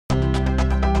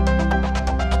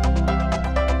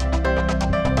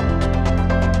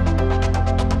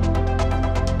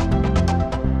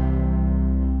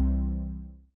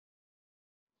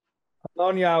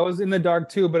Oh yeah, I was in the dark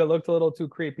too, but it looked a little too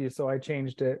creepy, so I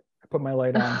changed it. I put my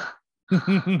light on.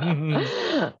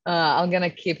 I'm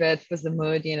gonna keep it with the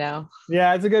mood, you know.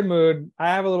 Yeah, it's a good mood. I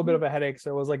have a little bit of a headache,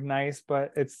 so it was like nice,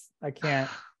 but I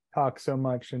can't talk so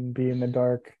much and be in the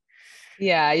dark.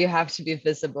 Yeah, you have to be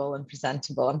visible and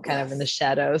presentable. I'm kind of in the Yes,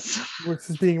 shadows. which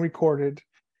is being recorded.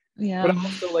 But Yeah.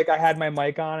 also like I had my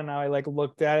mic on and I like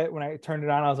looked at it when I turned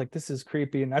it on. I was like, this is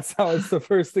creepy. And that's how it's the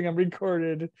first thing I'm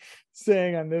recorded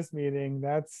saying on this meeting.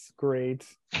 That's great.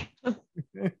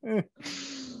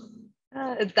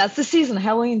 That's the season,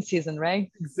 Halloween season,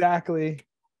 right? Exactly.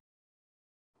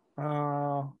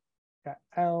 Got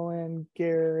Ellen,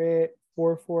 Garrett,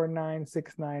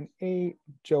 449698.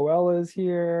 Joella's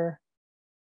here.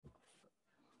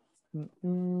 Let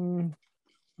me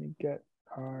get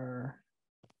our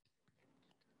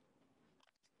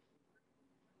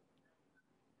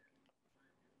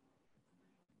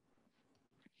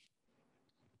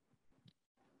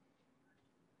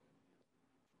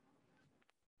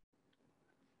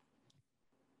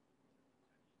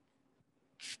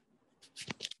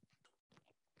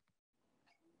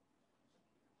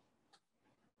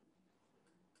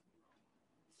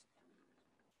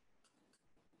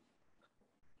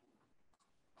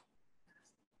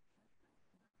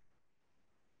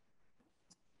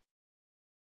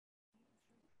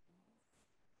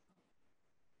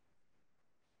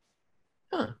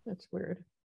Huh, that's weird.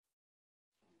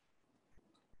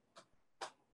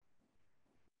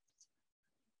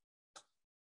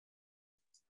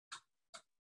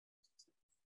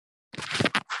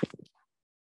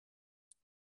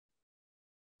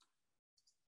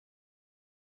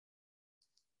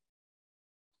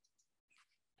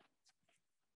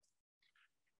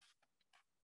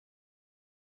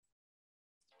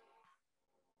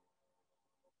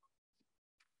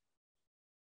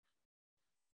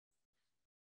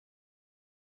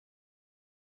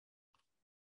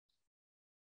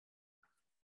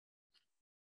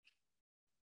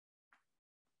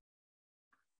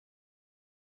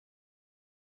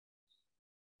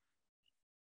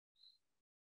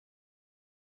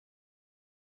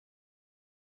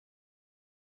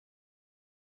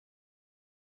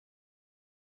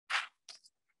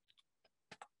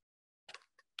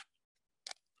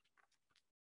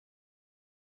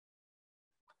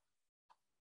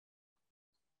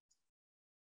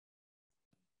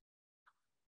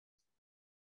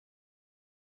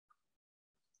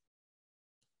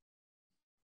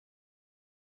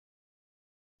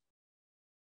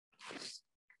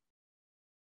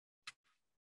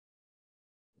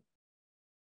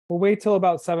 we'll wait till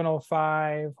about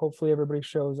 7:05. Hopefully everybody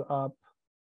shows up.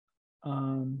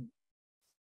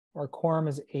 Our quorum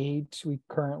is 8. We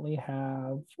currently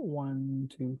have 1,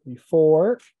 2, 3,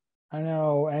 4. I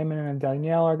know Eamon and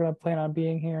Danielle are going to plan on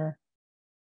being here.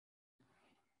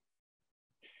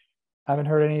 I haven't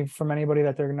heard any from anybody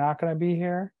that they're not going to be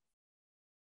here.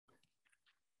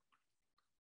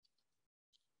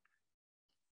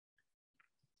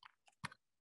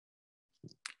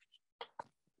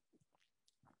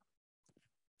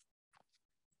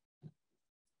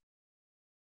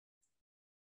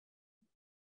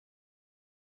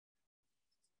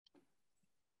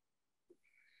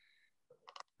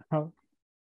 Oh,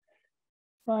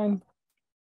 fine.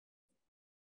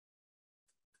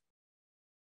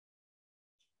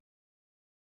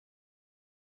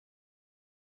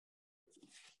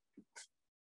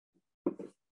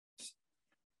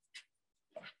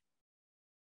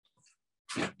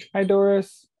 Hi,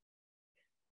 Doris.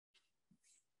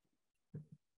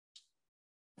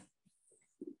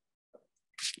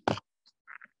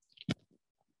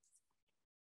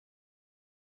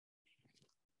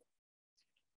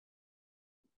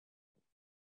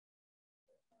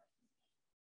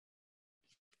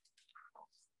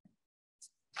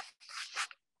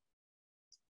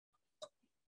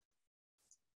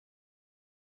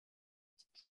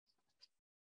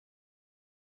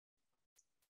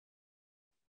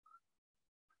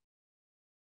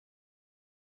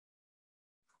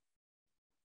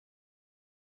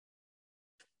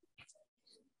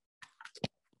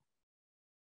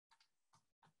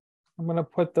 I'm going to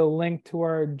put the link to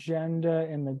our agenda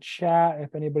in the chat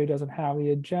if anybody doesn't have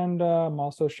the agenda. I'm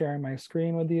also sharing my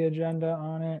screen with the agenda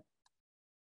on it.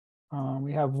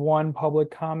 We have one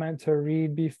public comment to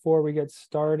read before we get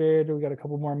started. We got a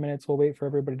couple more minutes. We'll wait for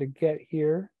everybody to get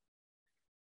here.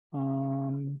 Hi,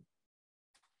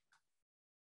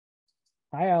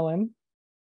 Ellen.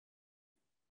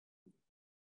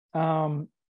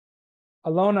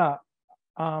 Alona,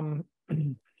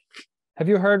 have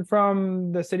you heard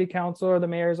from the city council or the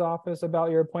mayor's office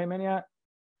about your appointment yet?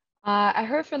 I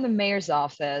heard from the mayor's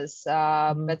office,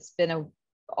 Mhm. but it's been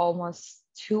almost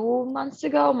 2 months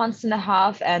ago, months and a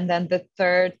half, and then the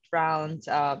third round,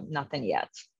 nothing yet.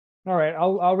 All right,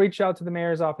 I'll reach out to the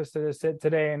mayor's office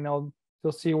today, and they'll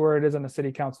see where it is on the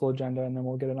city council agenda, and then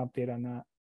we'll get an update on that.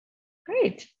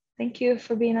 Great. Thank you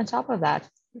for being on top of that.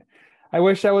 I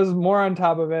wish I was more on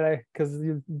top of it because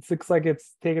it looks like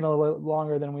it's taken a little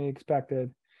longer than we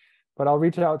expected. But I'll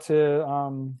reach out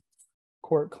to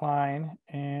Court Klein,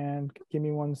 and give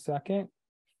me 1 second.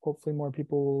 Hopefully more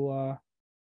people will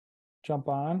jump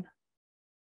on.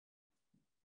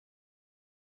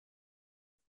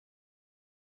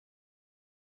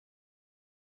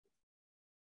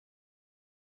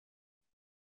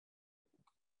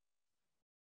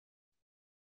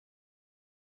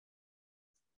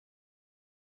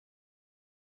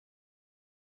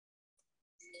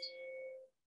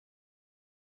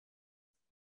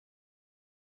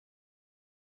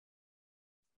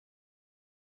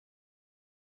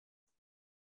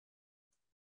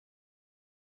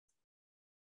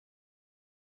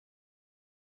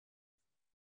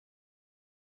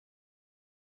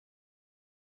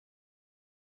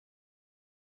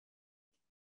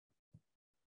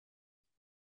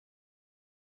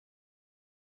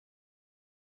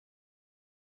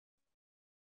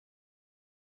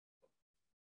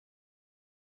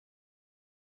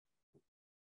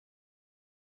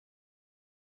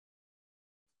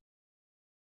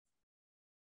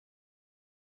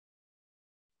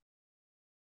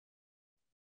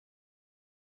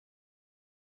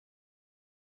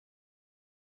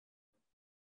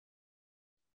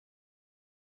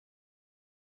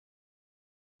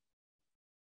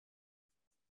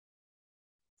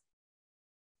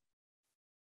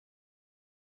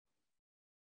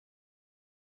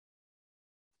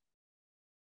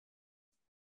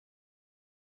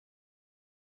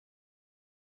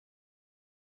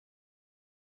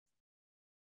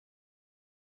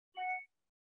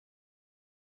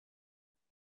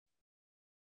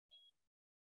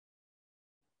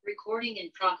 Recording in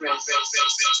progress.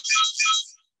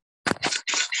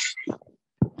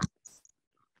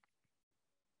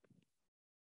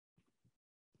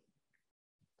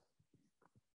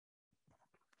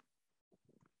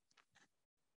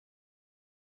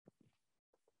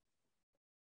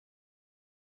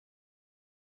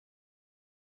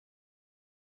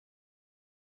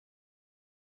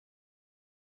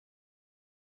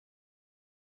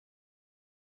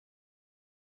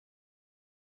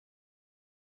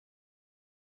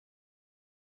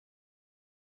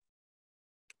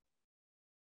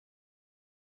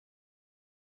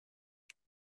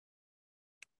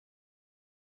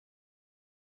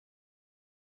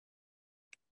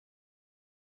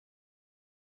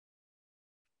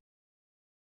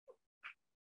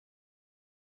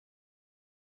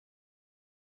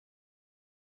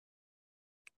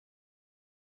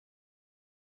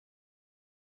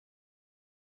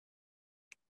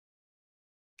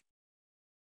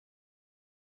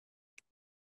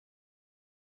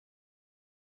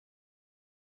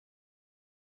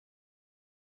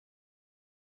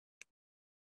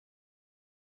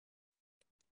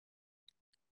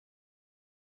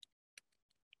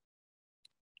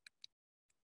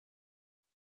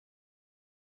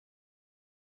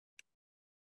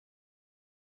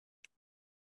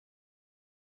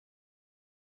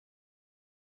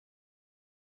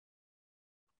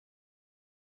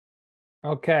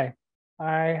 Okay,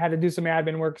 I had to do some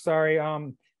admin work. Sorry.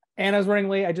 Anna's running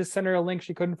late. I just sent her a link.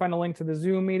 She couldn't find a link to the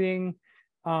Zoom meeting.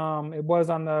 It was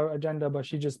on the agenda, but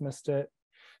she just missed it.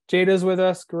 Jada's with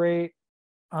us. Great.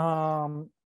 We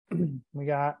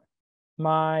got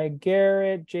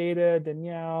Garrett, Jada,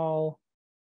 Danielle.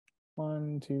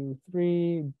 1, 2,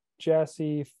 3.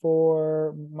 Jesse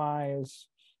 4. Maya's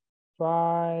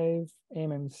 5.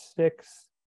 Eamon 6.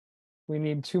 We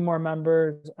need 2 more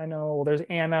members. I know, well, there's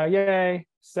Anna, yay,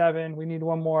 7. We need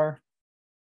 1 more.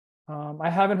 I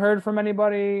haven't heard from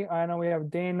anybody. I know we have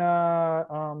Dana,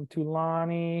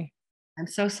 Tulani. I'm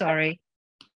so sorry.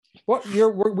 What?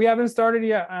 We haven't started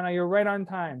yet, Anna. You're right on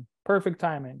time. Perfect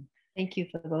timing. Thank you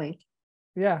for the link.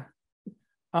 Yeah.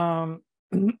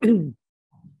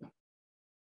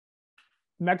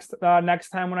 Next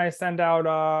time when I send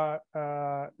out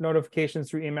notifications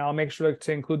through email, I'll make sure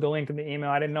to include the link in the email.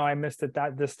 I didn't know I missed it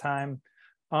this time.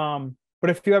 But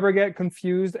if you ever get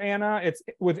confused, Anna, it's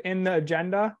within the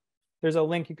agenda. There's a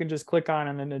link you can just click on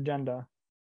in an agenda.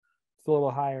 It's a little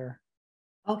higher.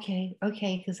 Okay,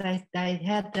 because I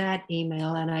had that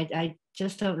email and I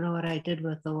just don't know what I did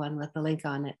with the one with the link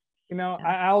on it. You know,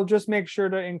 I'll just make sure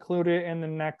to include it in the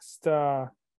next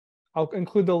I'll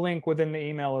include the link within the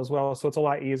email as well, so it's a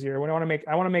lot easier. I want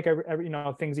to make every,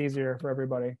 things easier for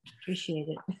everybody. Appreciate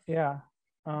it. Yeah.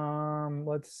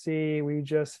 Let's see. We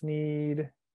just need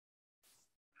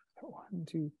 1,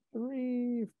 2,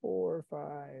 3, 4,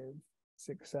 5,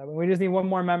 6, 7. We just need one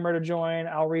more member to join.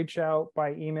 I'll reach out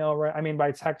by email,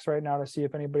 by text right now to see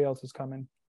if anybody else is coming.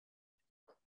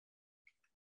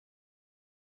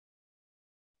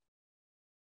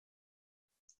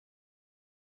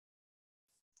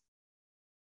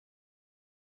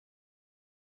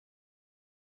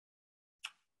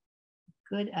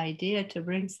 Good idea to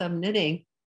bring some knitting.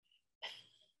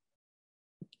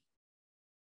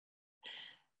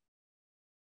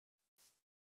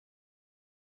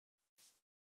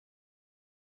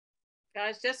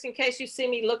 Guys, just in case you see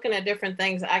me looking at different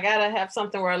things, I gotta have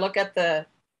something where I look at the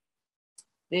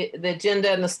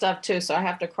agenda and the stuff too. So I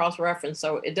have to cross-reference.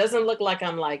 So it doesn't look like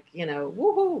I'm like,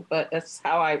 woohoo, but that's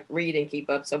how I read and keep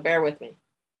up. So bear with me.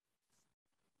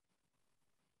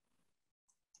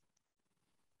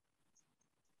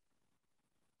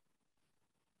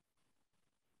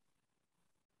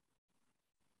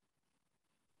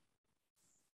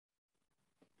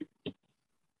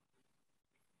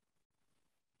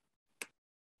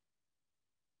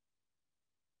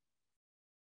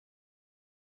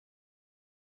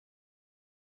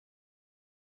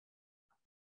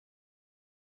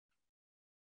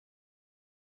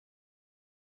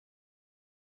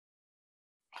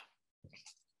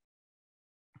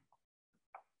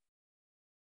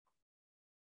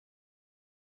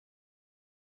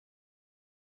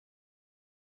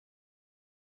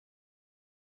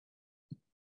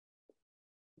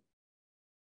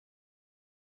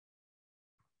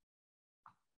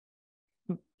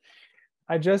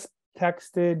 I just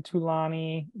texted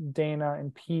Tulani, Dana,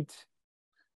 and Pete.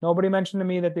 Nobody mentioned to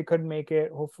me that they couldn't make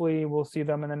it. Hopefully we'll see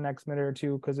them in the next minute or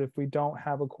two, because if we don't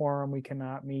have a quorum, we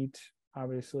cannot meet,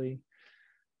 obviously.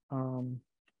 So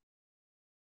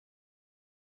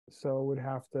we'd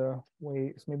have to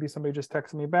wait. So maybe somebody just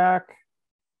texted me back.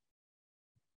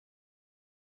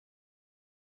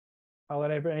 I'll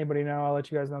let anybody know. I'll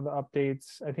let you guys know the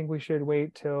updates. I think we should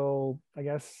wait till, I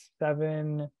guess,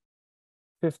 7:15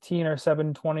 or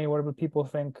 7:20, whatever people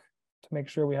think, to make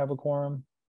sure we have a quorum.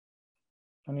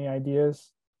 Any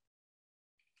ideas?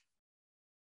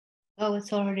 Oh,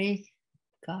 it's already,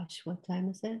 gosh, what time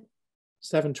is it?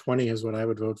 7:20 is what I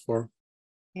would vote for.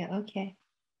 Yeah, okay.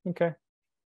 Okay.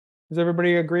 Does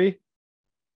everybody agree?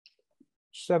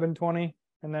 7:20,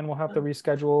 and then we'll have to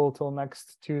reschedule till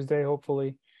next Tuesday,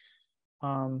 hopefully.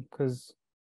 Because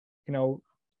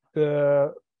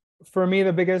for me,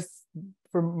 the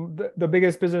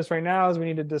biggest business right now is we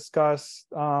need to discuss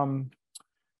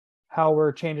how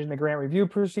we're changing the grant review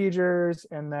procedures,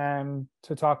 and then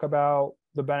to talk about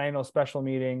the biennial special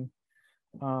meeting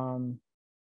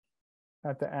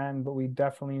at the end. But we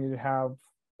definitely need to have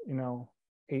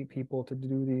 8 people to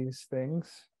do these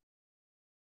things.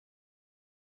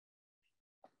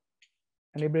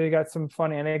 Anybody got some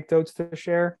fun anecdotes to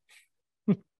share?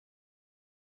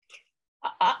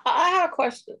 I have a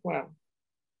question. Well,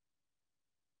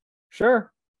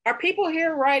 Sure. are people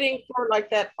here writing for like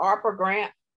that ARPA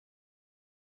grant?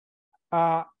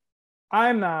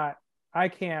 I'm not. I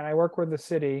can't. I work with the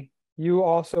city. You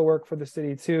also work for the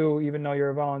city too, even though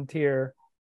you're a volunteer.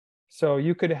 So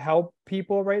you could help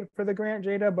people write for the grant,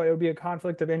 Jada, but it would be a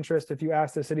conflict of interest if you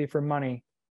asked the city for money.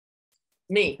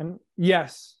 Me. And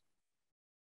yes.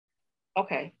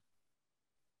 Okay.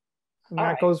 And All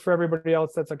that right. goes for everybody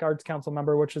else that's like Arts Council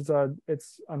member, which is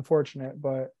it's unfortunate,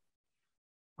 but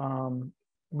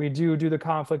we do the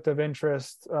conflict of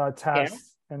interest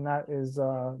test, and that is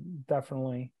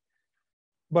definitely.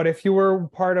 But if you were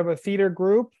part of a theater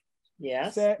group,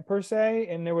 Yes. per se,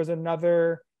 and there was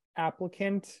another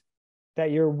applicant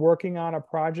that you're working on a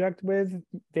project with,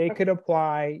 they could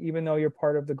apply even though you're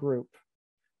part of the group.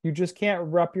 You just can't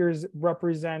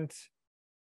represent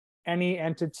any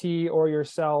entity or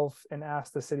yourself and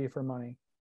ask the city for money.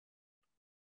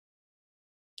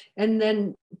 And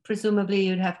then presumably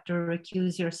you'd have to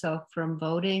recuse yourself from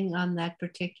voting on that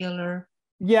particular.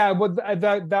 Yeah, but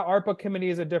the ARPA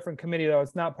committee is a different committee, though.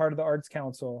 It's not part of the Arts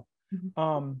Council.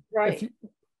 Right.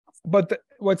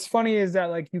 What's funny is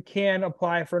that like you can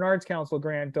apply for an Arts Council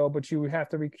grant, though, but you would have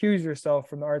to recuse yourself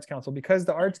from the Arts Council, because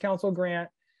the Arts Council grant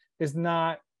is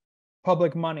not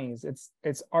public monies.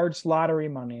 It's arts lottery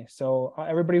money. So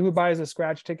everybody who buys the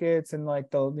scratch tickets and like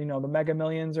the the Mega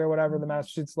Millions or whatever, the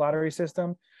Massachusetts lottery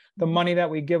system, the money that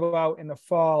we give out in the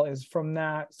fall is from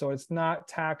that. So it's not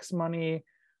tax money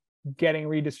getting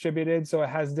redistributed. So it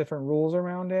has different rules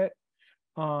around it.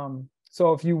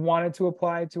 So if you wanted to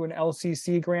apply to an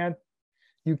LCC grant,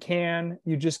 you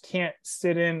just can't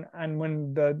sit in and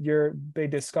when they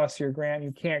discuss your grant,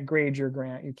 you can't grade your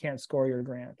grant, you can't score your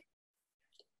grant.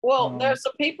 Well, there's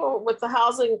some people with the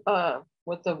housing,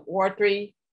 with the Ward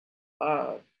 3,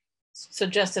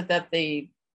 suggested that the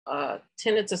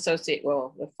tenants associate,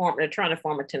 they're trying to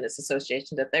form a tenants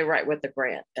association, that they write with the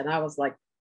grant. And I was like,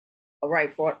 all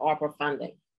right, for ARPA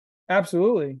funding.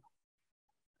 Absolutely.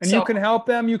 And So- you can help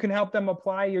them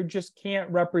apply. You just can't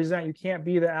represent, you can't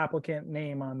be the applicant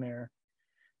name on there.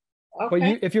 Okay.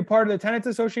 But if you're part of the tenants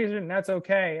association, that's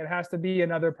okay. It has to be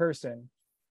another person.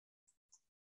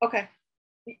 Okay.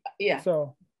 Yeah.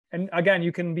 So, and again,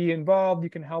 you can be involved, you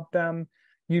can help them.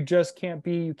 You just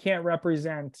you can't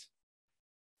represent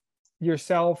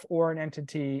yourself or an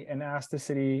entity and ask the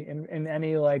city in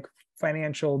any like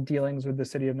financial dealings with the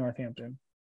city of Northampton.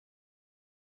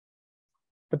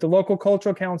 But the local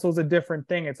cultural council is a different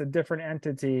thing. It's a different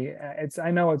entity.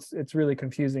 I know it's really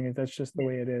confusing. That's just the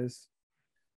way it is.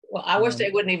 Well, I wish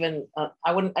they wouldn't even,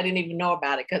 I didn't even know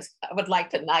about it, because I would like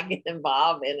to not get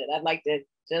involved in it. I'd like to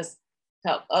just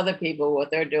help other people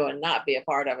what they're doing, not be a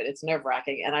part of it. It's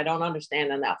nerve-wracking, and I don't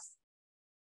understand enough.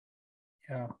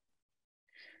 Yeah.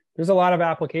 There's a lot of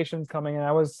applications coming in.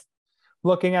 I was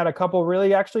looking at a couple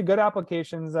really actually good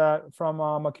applications from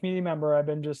a community member. I've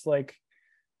been just like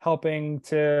helping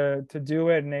to do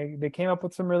it, and they came up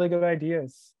with some really good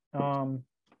ideas.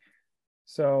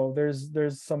 So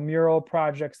there's some mural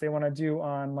projects they want to do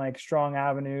on like Strong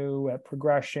Avenue at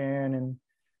Progression,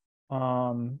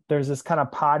 and there's this kind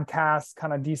of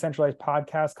decentralized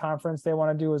podcast conference they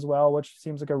want to do as well, which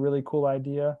seems like a really cool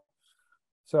idea.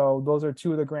 So those are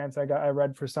two of the grants I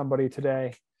read for somebody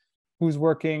today who's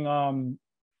working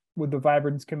with the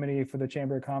Vibrance Committee for the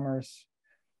Chamber of Commerce.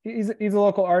 He's a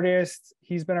local artist.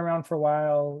 He's been around for a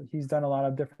while. He's done a lot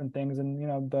of different things,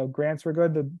 and the grants were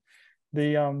good.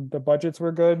 The budgets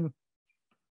were good,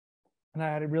 and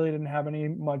I really didn't have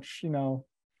much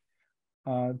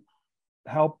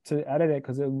help to edit it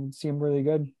because it seemed really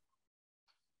good.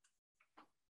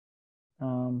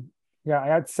 Yeah, I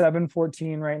got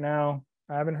 714 right now.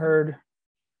 I haven't heard.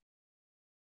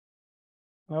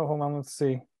 Oh, hold on, let's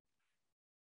see.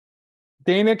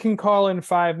 Dana can call in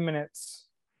 5 minutes,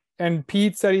 and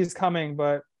Pete said he's coming,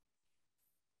 but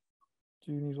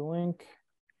do you need a link?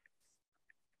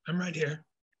 I'm right here.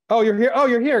 Oh, you're here. Oh,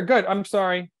 you're here. Good. I'm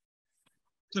sorry.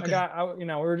 It's okay. We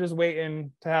were just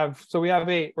waiting to have. So we have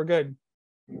 8. We're good.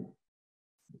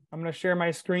 I'm gonna share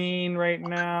my screen right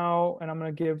now, and I'm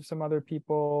gonna give some other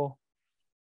people.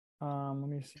 Let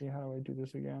me see. How do I do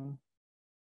this again?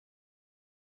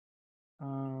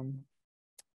 I'm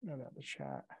gonna have the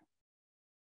chat.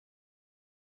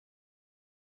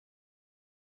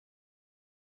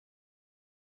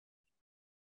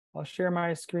 I'll share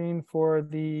my screen for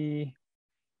the.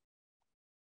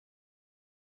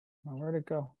 Oh, where'd it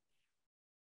go?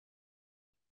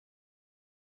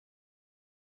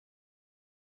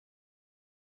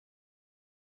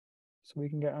 So we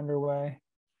can get underway.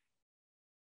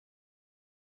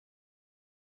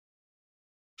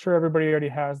 Sure, everybody already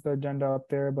has the agenda up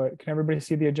there, but can everybody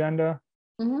see the agenda?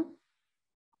 Mm-hmm.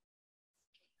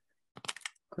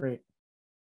 Great.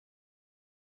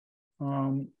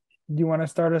 Do you want to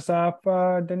start us off,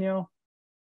 Danielle?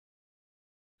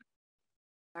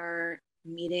 Our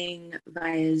meeting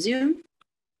via Zoom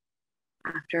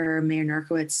after Mayor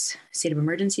Narcowitz's state of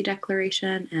emergency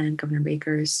declaration and Governor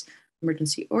Baker's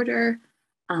emergency order.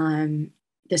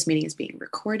 This meeting is being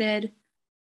recorded.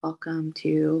 Welcome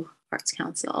to Arts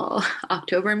Council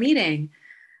October meeting.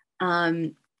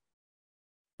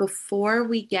 Before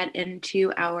we get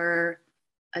into our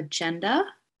agenda,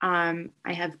 I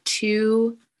have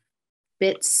 2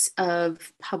 bits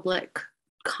of public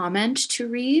comment to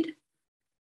read.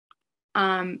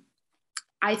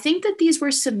 I think that these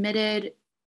were submitted,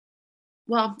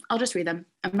 well, I'll just read them.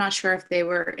 I'm not sure if they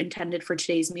were intended for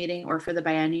today's meeting or for the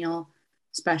biennial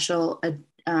special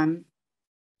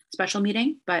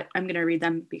meeting, but I'm going to read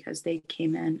them because they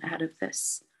came in ahead of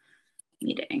this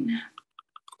meeting.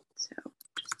 So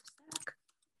just a sec.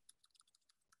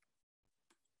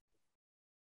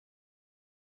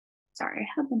 Sorry, I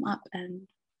have them up and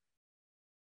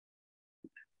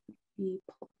we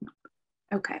pulled them up.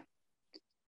 Okay.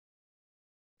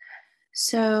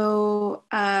 So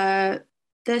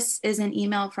this is an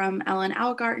email from Ellen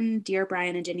Algarton. Dear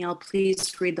Brian and Danielle,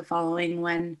 please read the following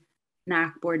when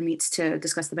NAC board meets to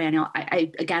discuss the biennial.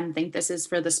 I again think this is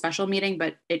for the special meeting,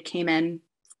 but it came in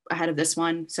ahead of this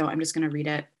one. So I'm just going to read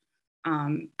it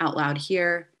out loud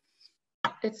here.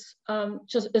 It's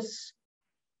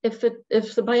if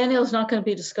the biennial is not going to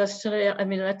be discussed today, I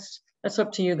mean, that's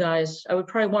up to you guys. I would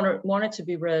probably want it to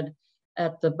be read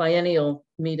at the biennial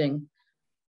meeting.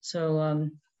 So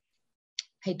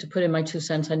hate to put in my 2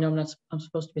 cents. I know I'm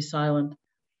supposed to be silent,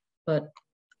 but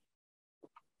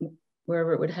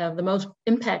wherever it would have the most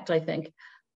impact, I think.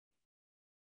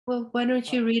 Well, why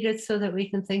don't you read it so that we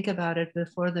can think about it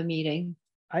before the meeting?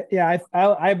 I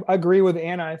agree with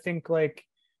Anna. I think like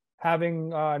having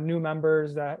new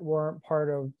members that weren't part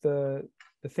of the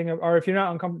thing, or if you're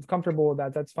not uncomfortable with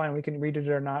that, that's fine. We can read it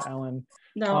or not, Ellen.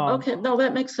 No, okay, no,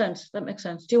 that makes sense. That makes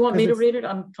sense. Do you want me to read it?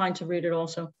 I'm fine to read it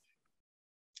also.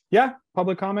 Yeah,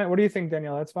 public comment. What do you think,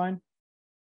 Danielle? That's fine.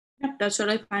 Yeah, that's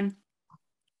totally fine.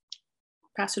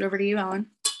 Pass it over to you, Ellen.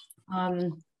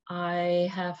 I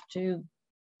have to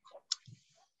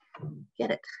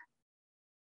get it.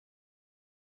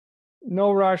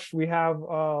 No rush. We have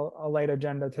a light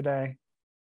agenda today.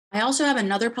 I also have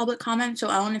another public comment. So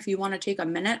Ellen, if you want to take a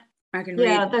minute, I can read.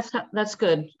 Yeah, that's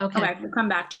good. Okay. Okay, we'll come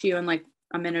back to you in like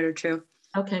a minute or two.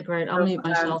 Okay, great. I'll mute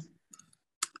myself.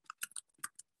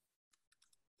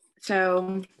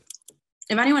 So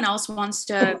if anyone else wants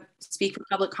to speak for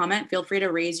public comment, feel free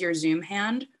to raise your Zoom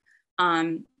hand.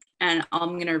 And I'm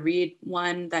going to read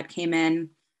one that came in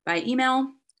by email.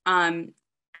 And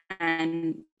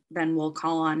then we'll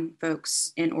call on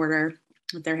folks in order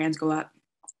if their hands go up.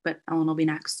 But Ellen will be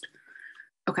next.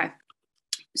 Okay.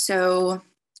 So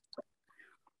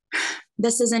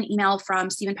this is an email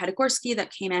from Stephen Pedagorski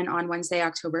that came in on Wednesday,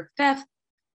 October 5th.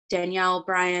 Danielle,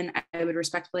 Brian, I would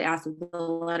respectfully ask that the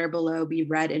letter below be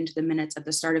read into the minutes at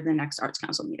the start of the next Arts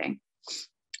Council meeting.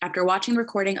 After watching the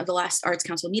recording of the last Arts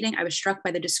Council meeting, I was struck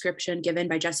by the description given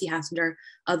by Jesse Hassinger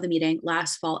of the meeting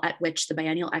last fall at which the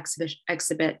biennial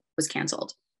exhibit was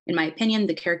canceled. In my opinion,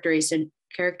 the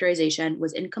characterization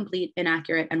was incomplete,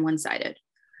 inaccurate, and one-sided.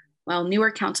 While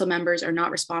newer council members are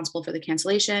not responsible for the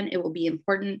cancellation, it will be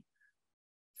important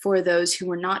for those who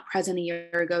were not present a year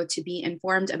ago to be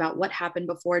informed about what happened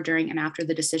before, during, and after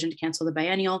the decision to cancel the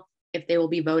biennial. If they will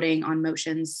be voting on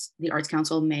motions the Arts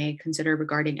Council may consider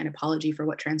regarding an apology for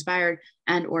what transpired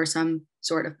and or some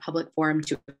sort of public forum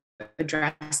to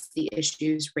address the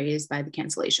issues raised by the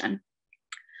cancellation.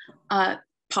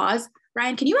 Pause.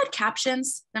 Ryan, can you add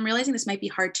captions? I'm realizing this might be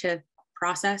hard to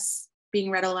process being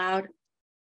read aloud.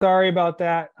 Sorry about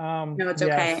that. No, it's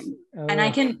okay. And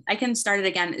I can start it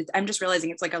again. I'm just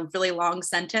realizing it's like a really long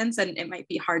sentence and it might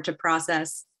be hard to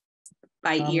process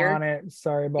by ear. I'm on it.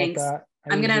 Sorry about that.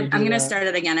 I'm gonna start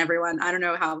it again, everyone. I don't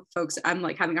know how folks, I'm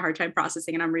like having a hard time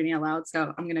processing and I'm reading aloud.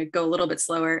 So I'm gonna go a little bit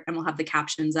slower and we'll have the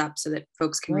captions up so that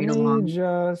folks can read along.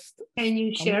 Can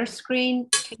you share screen?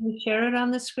 Can you share it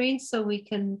on the screen so we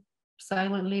can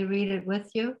silently read it with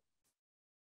you?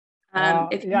 Yeah,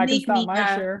 I can stop my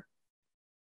share.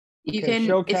 You can,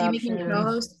 if you make me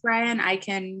co-host, Brian, I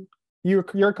can. You're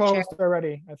co-host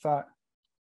already, I thought.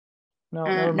 No,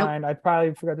 never mind. I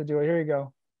probably forgot to do it. Here you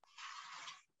go.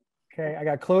 Okay, I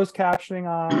got closed captioning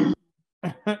on.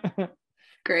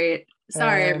 Great.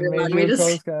 Sorry, everyone. We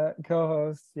just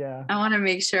co-host. Yeah. I want to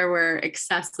make sure we're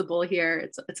accessible here.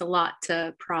 It's a lot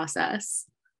to process.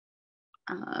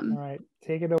 All right,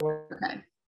 take it over. Okay.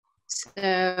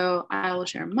 So I will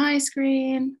share my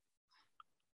screen.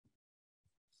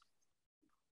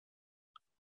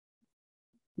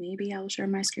 Maybe I'll share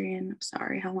my screen. I'm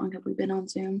sorry. How long have we been on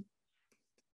Zoom?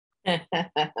 Okay.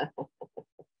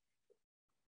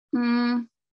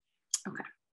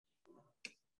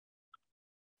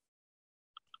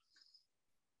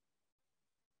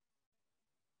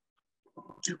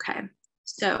 Okay.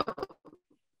 So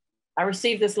I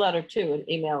received this letter too, an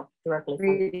email directly.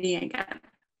 Reading again.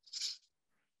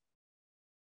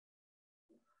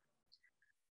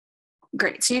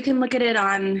 Great. So you can look at it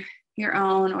on your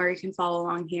own, or you can follow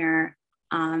along here.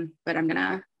 But I'm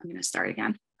gonna start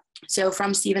again. So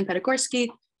from Stephen Pedagorski,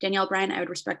 Danielle, Brian, I would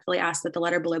respectfully ask that the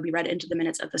letter below be read into the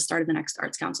minutes at the start of the next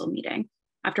Arts Council meeting.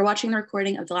 After watching the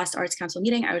recording of the last Arts Council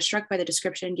meeting, I was struck by the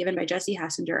description given by Jesse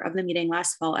Hassinger of the meeting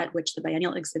last fall at which the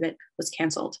biennial exhibit was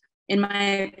canceled. In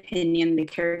my opinion, the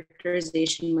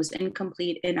characterization was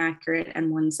incomplete, inaccurate,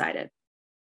 and one-sided.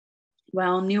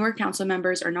 While newer council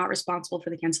members are not responsible for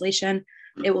the cancellation,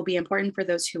 it will be important for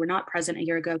those who were not present a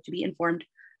year ago to be informed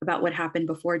about what happened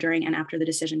before, during, and after the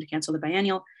decision to cancel the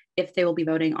biennial. If they will be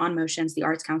voting on motions the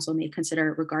Arts Council may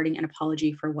consider regarding an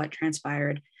apology for what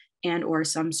transpired and or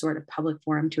some sort of public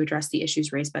forum to address the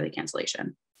issues raised by the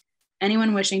cancellation.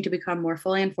 Anyone wishing to become more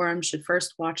fully informed should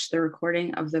first watch the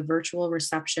recording of the virtual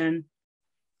reception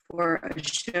for a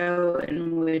show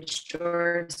in which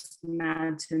Doris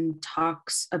Madsen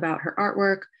talks about her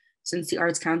artwork, since the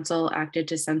Arts Council acted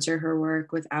to censor her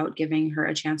work without giving her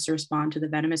a chance to respond to the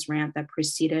venomous rant that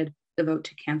preceded the vote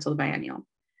to cancel the biennial.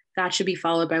 That should be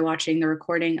followed by watching the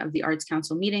recording of the Arts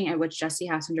Council meeting at which Jesse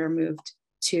Hassinger moved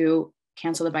to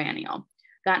cancel the biennial.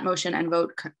 That motion and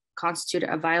vote constituted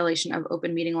a violation of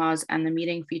open meeting laws, and the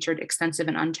meeting featured extensive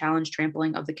and unchallenged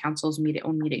trampling of the council's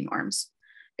own meeting norms.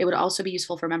 It would also be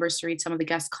useful for members to read some of the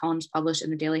guest columns published in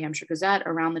the Daily Hampshire Gazette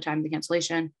around the time of the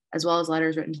cancellation, as well as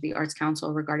letters written to the Arts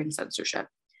Council regarding censorship.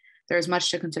 There is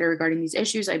much to consider regarding these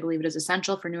issues. I believe it is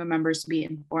essential for newer members to be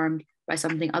informed by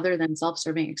something other than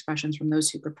self-serving expressions from those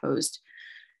who proposed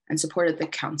and supported the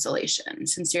cancellation.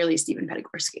 Sincerely, Stephen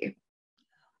Petigorski.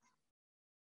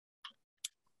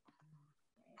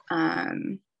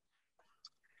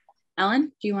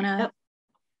 Ellen, do you want to? Yep.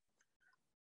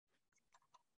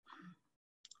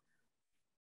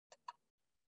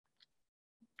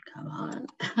 Come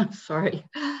on, sorry.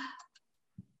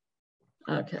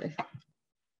 Okay.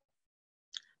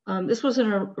 This was an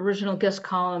original guest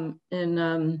column in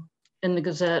the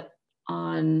Gazette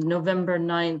on November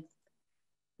 9th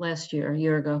last year, a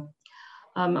year ago.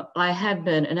 I had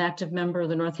been an active member of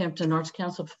the Northampton Arts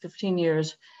Council for 15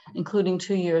 years, including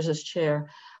 2 years as chair.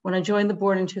 When I joined the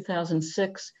board in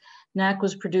 2006, NAC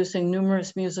was producing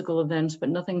numerous musical events, but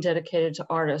nothing dedicated to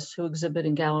artists who exhibit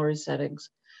in gallery settings.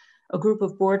 A group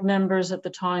of board members at the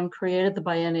time created the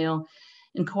biennial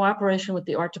in cooperation with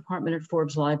the art department at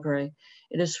Forbes Library.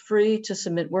 It is free to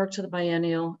submit work to the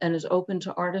biennial and is open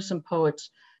to artists and poets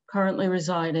currently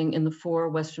residing in the 4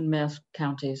 Western Mass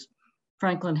counties,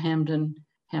 Franklin, Hampden,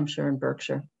 Hampshire, and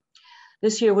Berkshire.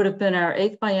 This year would have been our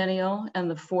 8th biennial and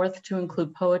the 4th to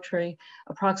include poetry.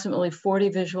 Approximately 40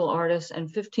 visual artists and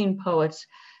 15 poets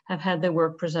have had their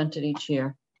work presented each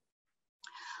year.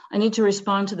 I need to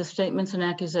respond to the statements and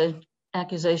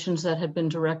accusations that had been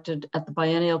directed at the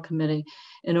biennial committee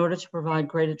in order to provide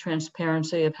greater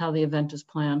transparency of how the event is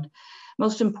planned.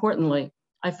 Most importantly,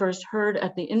 I first heard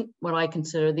at what I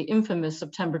consider the infamous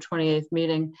September 28th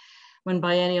meeting when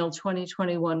biennial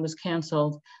 2021 was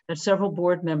canceled, that several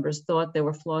board members thought there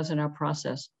were flaws in our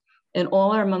process. In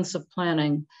all our months of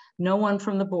planning, no one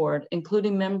from the board,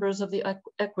 including members of the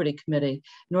equity committee,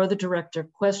 nor the director,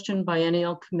 questioned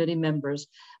biennial committee members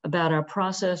about our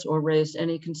process or raised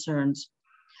any concerns.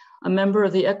 A member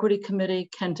of the equity committee,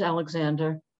 Kent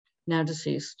Alexander, now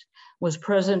deceased, was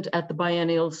present at the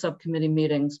biennial subcommittee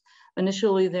meetings,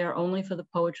 initially there only for the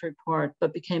poetry part,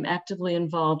 but became actively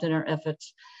involved in our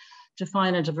efforts to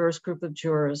find a diverse group of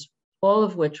jurors, all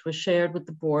of which was shared with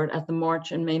the board at the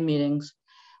March and May meetings.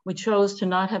 We chose to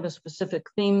not have a specific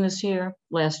theme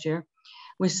last year.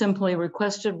 We simply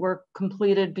requested work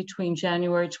completed between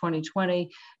January 2020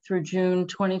 through June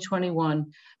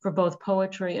 2021 for both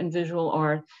poetry and visual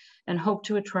art, and hope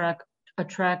to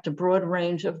attract a broad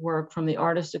range of work from the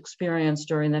artist's experience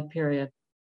during that period.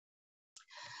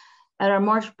 At our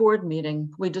March board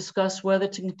meeting, we discussed whether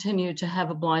to continue to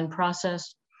have a blind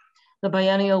process. The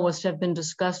biennial was to have been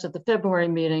discussed at the February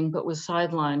meeting, but was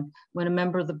sidelined when a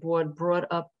member of the board brought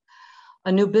up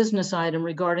a new business item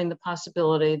regarding the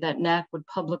possibility that NAC would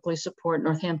publicly support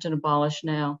Northampton Abolish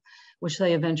Now, which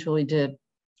they eventually did.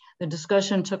 The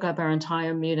discussion took up our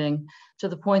entire meeting to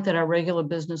the point that our regular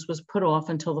business was put off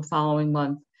until the following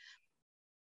month.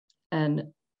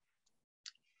 And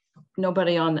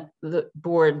nobody on the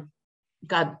board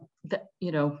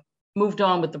moved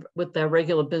on with their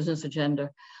regular business agenda.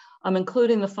 I'm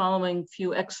including the following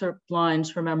few excerpt lines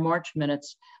from our March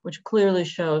minutes, which clearly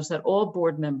shows that all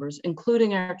board members,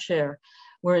 including our chair,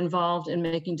 were involved in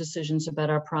making decisions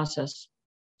about our process.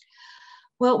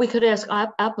 Well, we could ask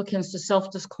applicants to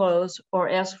self-disclose or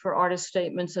ask for artist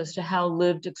statements as to how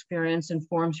lived experience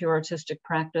informs your artistic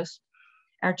practice.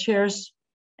 Our chair's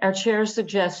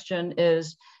suggestion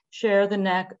is share the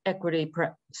NAC equity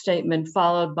statement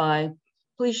followed by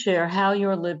please share how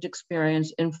your lived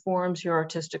experience informs your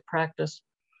artistic practice.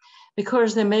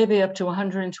 Because there may be up to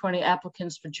 120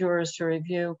 applicants for jurors to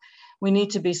review, we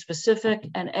need to be specific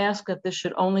and ask that this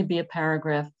should only be a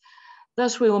paragraph.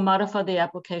 Thus, we will modify the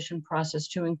application process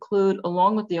to include,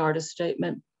 along with the artist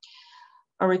statement,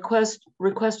 a request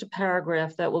a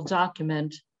paragraph that will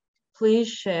document, please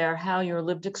share how your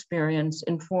lived experience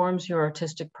informs your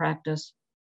artistic practice.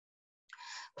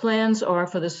 Plans are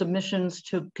for the submissions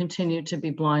to continue to be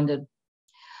blinded.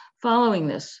 Following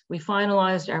this, we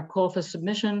finalized our call for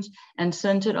submissions and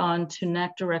sent it on to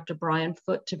NAC Director Brian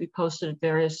Foote to be posted at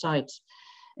various sites,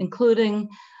 including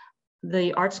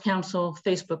the Arts Council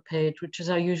Facebook page, which is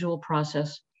our usual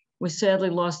process. We sadly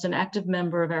lost an active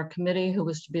member of our committee who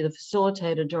was to be the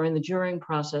facilitator during the jurying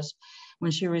process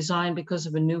when she resigned because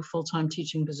of a new full-time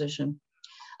teaching position.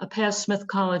 A past Smith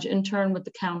College intern with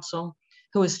the council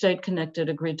who is state connected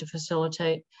agreed to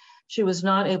facilitate. She was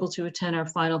not able to attend our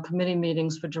final committee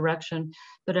meetings for direction,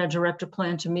 but our director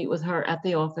planned to meet with her at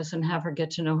the office and have her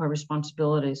get to know her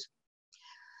responsibilities.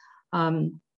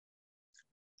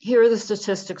 Here are the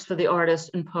statistics for the artists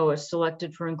and poets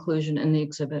selected for inclusion in the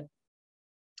exhibit.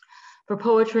 For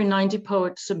poetry, 90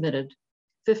 poets submitted,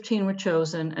 15 were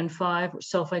chosen, and 5 were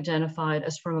self-identified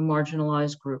as from a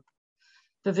marginalized group.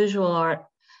 For visual art,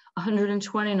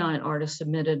 129 artists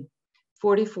submitted,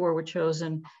 44 were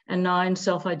chosen, and 9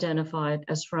 self-identified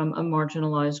as from a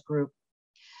marginalized group.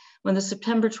 When the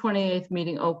September 28th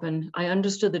meeting opened, I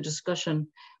understood the discussion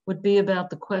would be about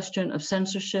the question of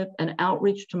censorship and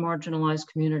outreach to marginalized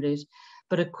communities,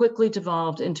 but it quickly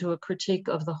devolved into a critique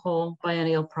of the whole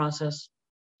biennial process.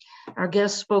 Our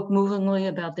guests spoke movingly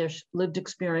about their lived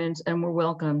experience and were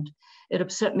welcomed. It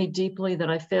upset me deeply that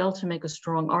I failed to make a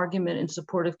strong argument in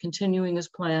support of continuing as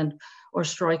planned or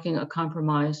striking a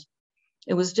compromise.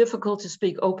 It was difficult to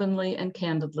speak openly and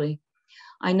candidly.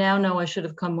 I now know I should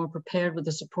have come more prepared with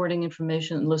the supporting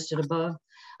information listed above.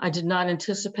 I did not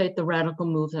anticipate the radical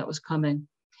move that was coming.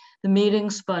 The meeting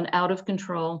spun out of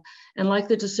control, and like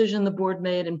the decision the board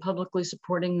made in publicly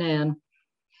supporting Nan,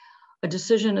 a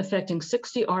decision affecting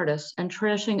 60 artists and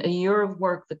trashing a year of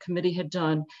work the committee had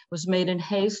done was made in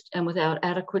haste and without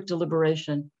adequate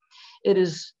deliberation. It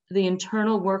is the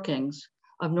internal workings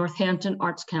of Northampton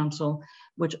Arts Council,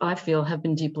 which I feel have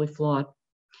been deeply flawed.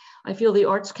 I feel the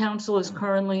Arts Council is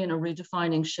currently in a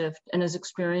redefining shift and is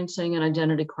experiencing an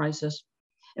identity crisis.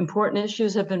 Important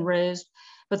issues have been raised,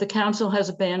 but the council has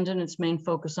abandoned its main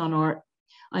focus on art.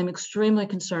 I'm extremely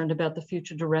concerned about the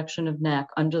future direction of NAC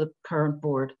under the current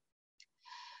board.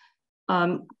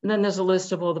 Then there's a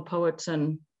list of all the poets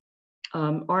and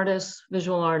artists,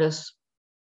 visual artists,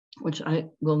 which I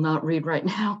will not read right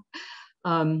now.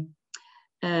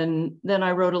 And then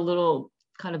I wrote a little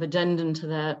kind of addendum to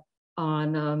that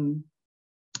on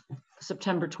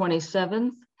September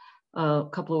 27th, a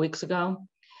couple of weeks ago.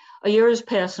 A year has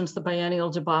passed since the biennial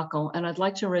debacle, and I'd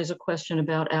like to raise a question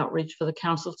about outreach for the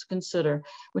council to consider,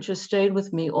 which has stayed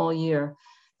with me all year.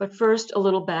 But first, a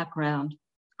little background.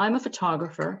 I'm a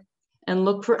photographer and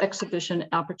look for exhibition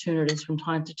opportunities from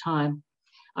time to time.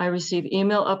 I receive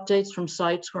email updates from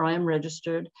sites where I am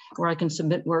registered, where I can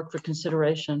submit work for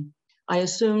consideration. I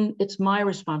assume it's my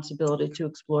responsibility to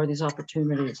explore these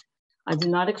opportunities. I do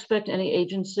not expect any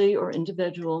agency or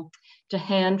individual to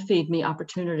hand feed me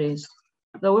opportunities,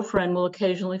 though a friend will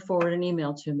occasionally forward an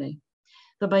email to me.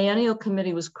 The biennial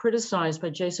committee was criticized by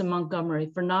Jason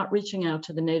Montgomery for not reaching out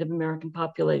to the Native American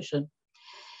population.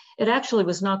 It actually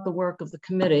was not the work of the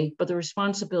committee, but the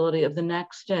responsibility of the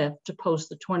NAC staff to post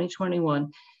the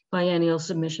 2021 biennial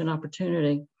submission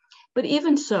opportunity. But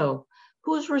even so,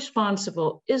 whose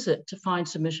responsible is it to find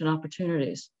submission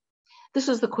opportunities? This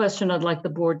is the question I'd like the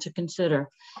board to consider.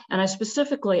 And I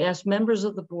specifically asked members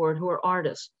of the board who are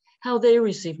artists how they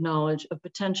receive knowledge of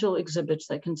potential exhibits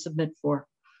they can submit for.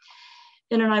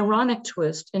 In an ironic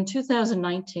twist, in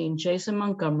 2019, Jason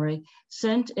Montgomery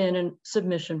sent in a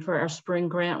submission for our spring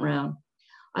grant round.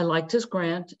 I liked his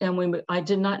grant, and I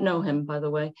did not know him, by the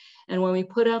way. And when we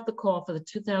put out the call for the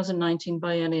 2019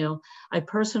 biennial, I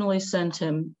personally sent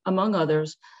him, among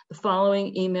others, the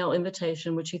following email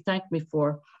invitation, which he thanked me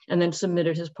for, and then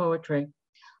submitted his poetry.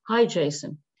 Hi,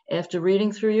 Jason. After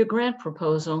reading through your grant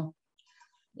proposal,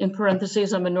 in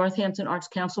parentheses, I'm a Northampton Arts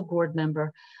Council board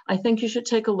member. I think you should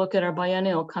take a look at our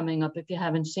biennial coming up if you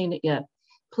haven't seen it yet.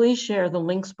 Please share the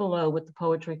links below with the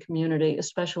poetry community,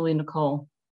 especially Nicole.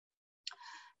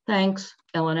 Thanks,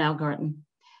 Ellen Algarton.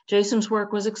 Jason's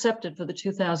work was accepted for the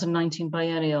 2019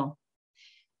 biennial.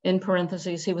 In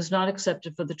parentheses, he was not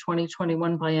accepted for the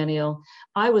 2021 biennial.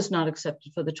 I was not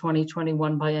accepted for the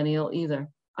 2021 biennial either.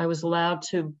 I was allowed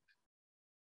to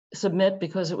submit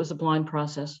because it was a blind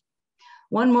process.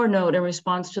 One more note in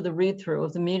response to the read-through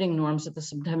of the meeting norms at the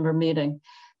September meeting.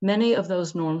 Many of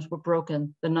those norms were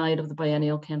broken the night of the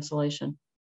biennial cancellation.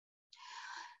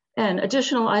 And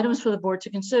additional items for the board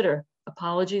to consider.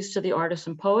 Apologies to the artists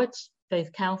and poets,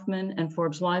 Faith Kaufman and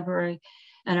Forbes Library,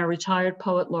 and our retired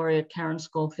poet laureate, Karen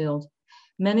Schofield.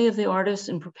 Many of the artists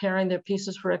in preparing their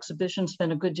pieces for exhibition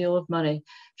spent a good deal of money.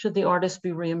 Should the artists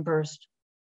be reimbursed?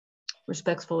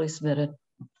 Respectfully submitted.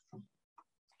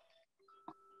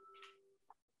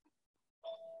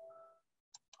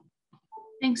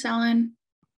 Thanks, Ellen.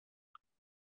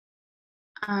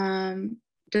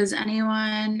 Does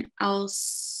anyone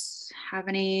else have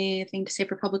anything to say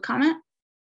for public comment?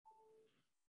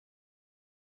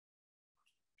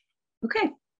 Okay,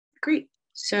 great.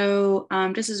 So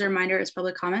just as a reminder, it's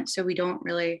public comment, so we don't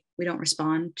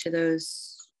respond to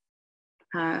those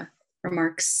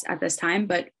remarks at this time,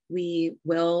 but we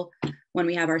will when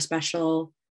we have our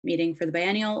special meeting for the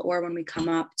biennial, or when we come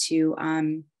up to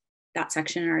that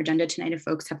section in our agenda tonight, if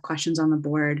folks have questions on the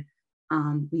board,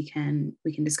 we can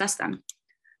discuss them.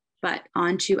 But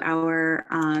on to our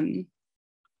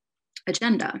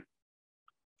agenda.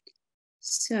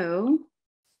 So,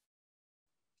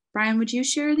 Brian, would you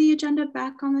share the agenda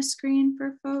back on the screen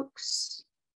for folks?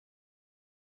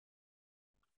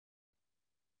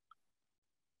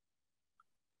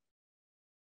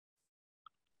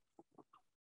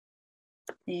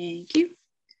 Thank you.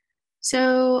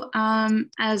 So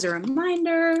as a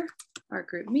reminder, our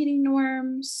group meeting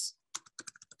norms,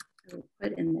 I will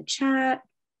put in the chat.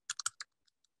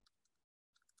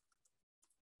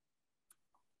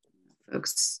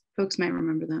 Folks might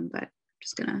remember them, but I'm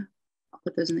just I'll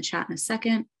put those in the chat in a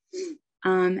second.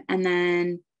 And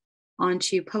then on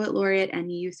to Poet Laureate and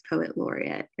Youth Poet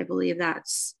Laureate. I believe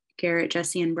that's Garrett,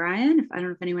 Jesse, and Brian. I don't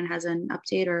know if anyone has an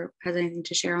update or has anything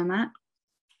to share on that.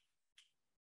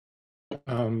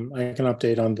 I can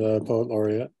update on the Poet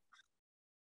Laureate.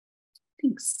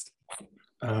 Thanks.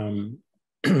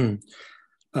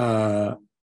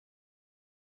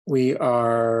 We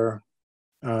are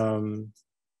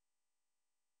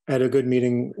at a good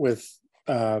meeting with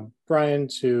Brian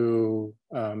to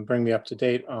bring me up to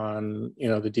date on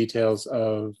the details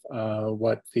of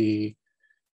what the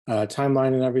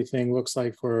timeline and everything looks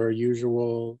like for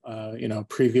usual,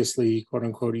 previously quote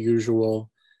unquote usual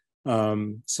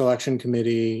selection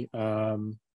committee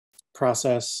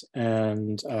process,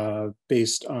 and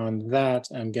based on that,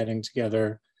 I'm getting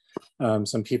together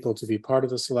some people to be part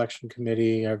of the selection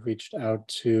committee. I've reached out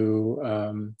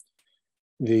to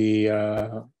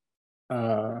the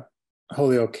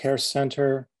Holyoke Care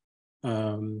Center.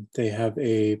 They have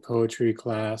a poetry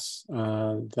class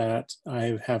that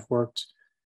I have worked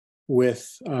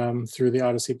with through the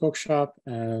Odyssey Bookshop,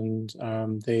 and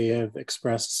they have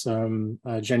expressed some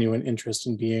genuine interest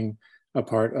in being a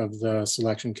part of the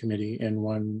selection committee in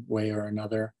one way or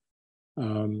another.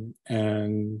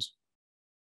 And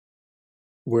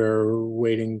we're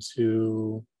waiting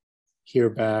to hear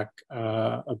back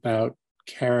about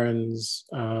Karen's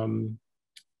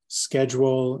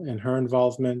schedule and her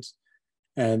involvement.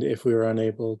 And if we were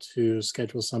unable to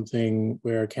schedule something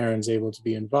where Karen's able to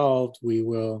be involved, we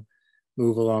will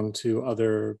move along to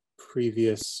other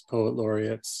previous poet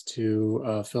laureates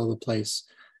to fill the place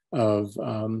of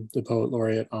the poet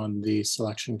laureate on the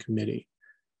selection committee.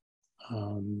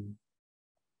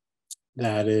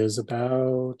 That is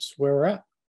about where we're at.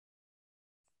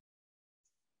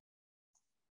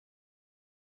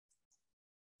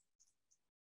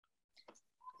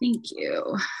 Thank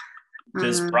you.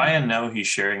 Does Brian know he's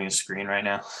sharing his screen right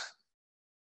now?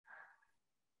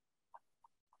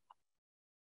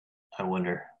 I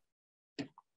wonder.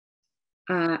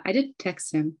 I did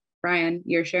text him. Brian,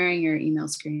 you're sharing your email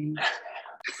screen.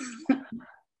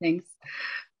 Thanks.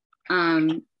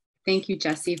 Thank you,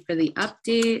 Jesse, for the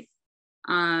update.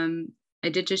 I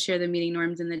did just share the meeting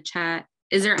norms in the chat.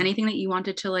 Is there anything that you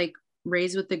wanted to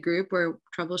raise with the group or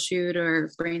troubleshoot or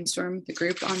brainstorm with the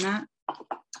group on that?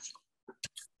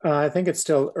 I think it's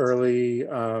still early,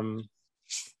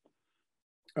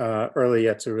 early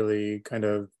yet to really kind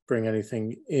of bring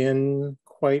anything in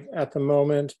quite at the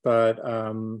moment, but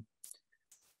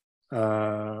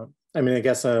I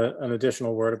guess an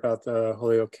additional word about the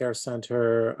Holyoke Care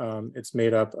Center. It's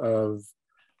made up of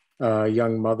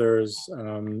young mothers,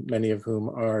 many of whom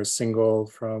are single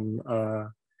from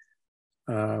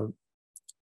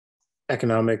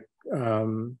economic,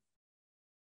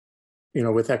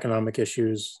 with economic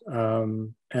issues,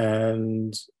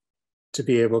 and to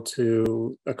be able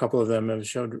to, a couple of them have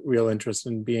showed real interest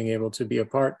in being able to be a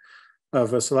part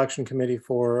of a selection committee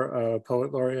for a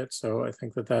poet laureate. So I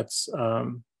think that that's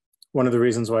one of the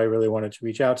reasons why I really wanted to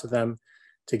reach out to them,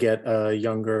 to get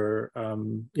younger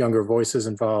voices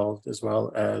involved, as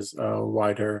well as a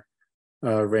wider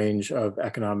range of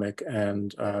economic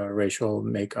and racial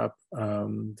makeup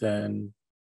than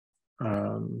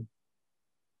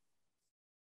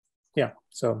yeah,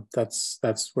 so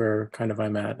that's where kind of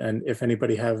I'm at. And if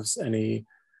anybody has any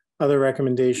other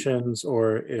recommendations,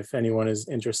 or if anyone is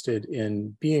interested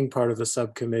in being part of the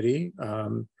subcommittee,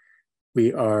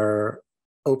 we are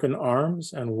open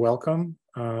arms and welcome.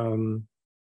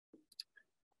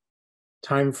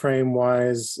 Time frame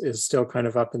wise is still kind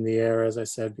of up in the air, as I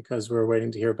said, because we're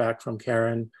waiting to hear back from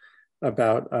Karen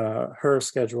about her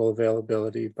schedule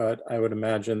availability, but I would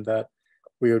imagine that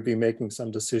we would be making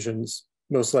some decisions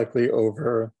most likely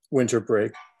over winter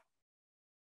break,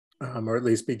 or at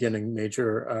least beginning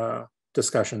major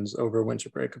discussions over winter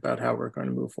break about how we're going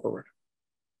to move forward.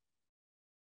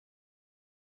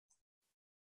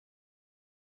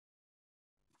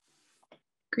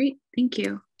 Great, thank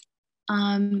you.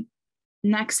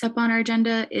 Next up on our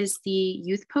agenda is the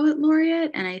Youth Poet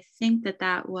Laureate, and I think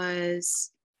that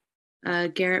was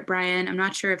Garrett Bryan. I'm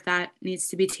not sure if that needs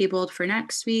to be tabled for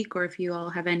next week or if you all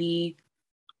have any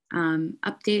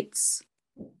updates.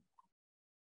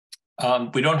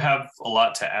 We don't have a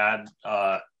lot to add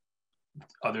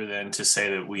other than to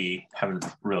say that we haven't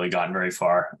really gotten very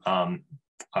far.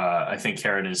 I think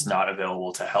Karen is not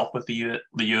available to help with the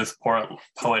Youth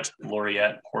Poet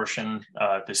Laureate portion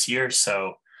this year.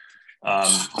 So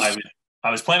I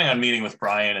was planning on meeting with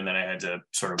Brian, and then I had to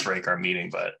sort of break our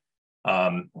meeting, but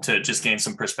to just gain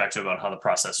some perspective on how the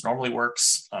process normally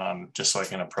works, just so I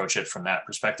can approach it from that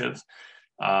perspective.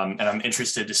 And I'm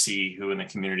interested to see who in the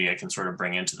community I can sort of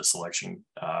bring into the selection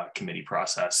committee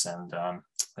process.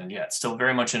 And yeah, it's still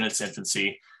very much in its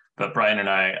infancy, but Brian and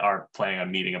I are planning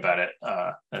on meeting about it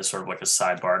as sort of like a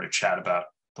sidebar to chat about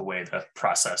the way the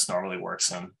process normally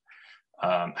works and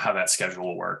how that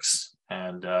schedule works.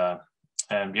 And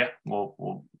yeah,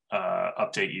 we'll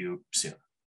update you soon.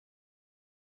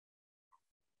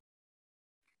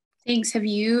 Thanks. Have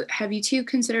you two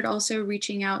considered also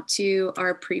reaching out to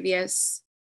our previous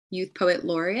Youth Poet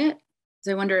Laureate?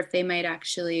 Because I wonder if they might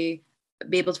actually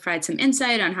be able to provide some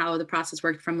insight on how the process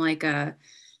worked from like a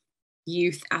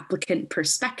youth applicant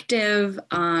perspective,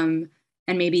 and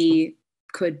maybe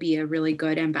could be a really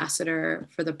good ambassador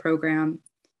for the program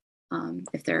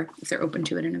if they're open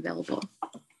to it and available.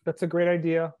 That's a great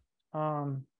idea.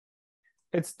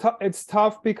 It's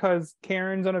tough because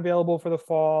Karen's unavailable for the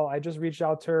fall. I just reached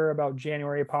out to her about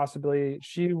January, possibly.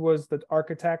 She was the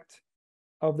architect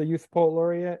of the Youth Poet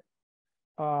Laureate,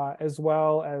 as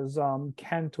well as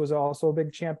Kent was also a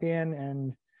big champion,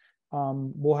 and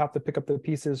we'll have to pick up the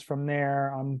pieces from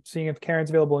there. I'm seeing if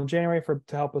Karen's available in January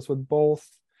to help us with both.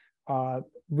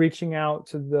 Reaching out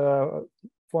to the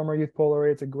former Youth Poet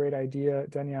Laureate, it's a great idea,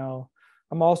 Danielle.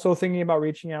 I'm also thinking about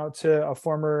reaching out to a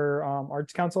former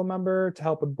Arts Council member to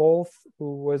help with both,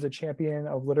 who was a champion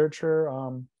of literature.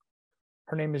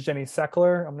 Her name is Jenny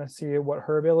Seckler. I'm going to see what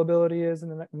her availability is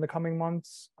in the coming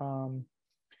months.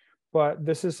 But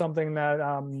this is something that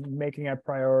I'm making a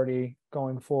priority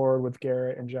going forward with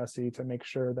Garrett and Jesse to make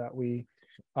sure that we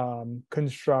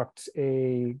construct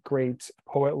a great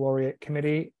Poet Laureate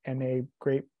committee and a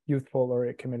great Youth Poet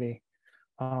Laureate committee.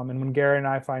 And when Garrett and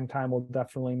I find time, we'll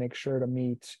definitely make sure to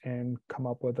meet and come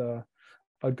up with a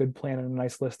good plan and a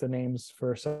nice list of names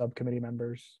for subcommittee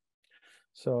members.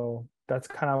 So that's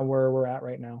kind of where we're at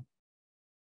right now.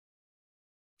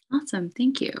 Awesome,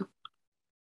 thank you.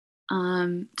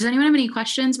 Does anyone have any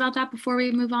questions about that before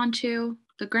we move on to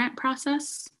the grant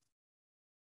process?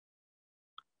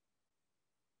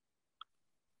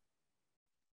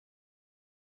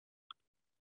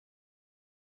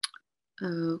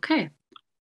 Okay.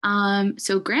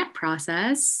 So grant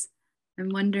process, I'm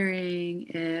wondering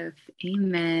if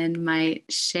Eamon might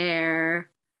share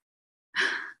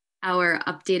our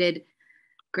updated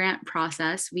grant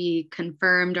process. We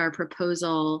confirmed our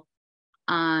proposal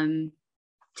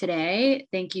today.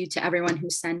 Thank you to everyone who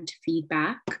sent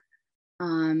feedback.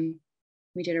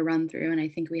 We did a run through and I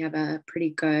think we have a pretty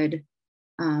good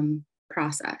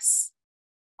process.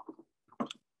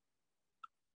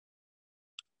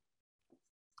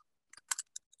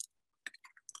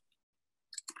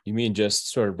 You mean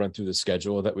just sort of run through the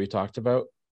schedule that we talked about?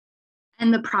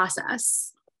 And the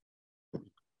process.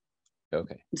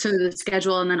 Okay. So the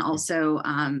schedule, and then also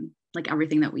like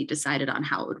everything that we decided on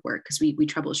how it would work, because we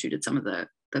troubleshooted some of the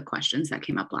questions that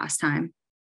came up last time.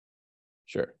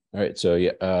 Sure. All right. So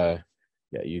yeah,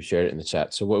 you shared it in the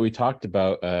chat. So what we talked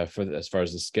about as far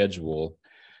as the schedule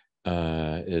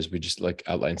is we just like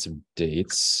outlined some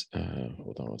dates.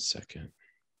 Hold on one second.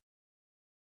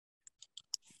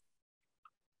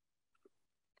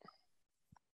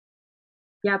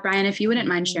 Yeah, Brian, if you wouldn't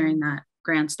mind sharing that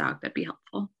grant stock, that'd be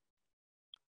helpful.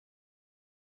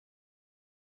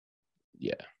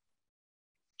 Yeah.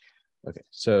 Okay.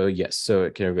 So yes. So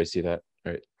can everybody see that?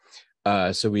 All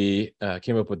right. So we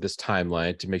came up with this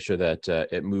timeline to make sure that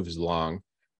it moves along,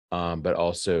 but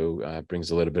also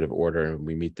brings a little bit of order, and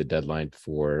we meet the deadline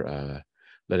for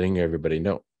letting everybody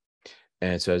know.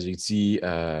 And so as you can see,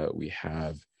 we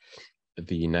have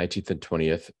the 19th and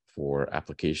 20th for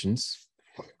applications.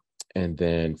 And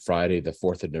then Friday, the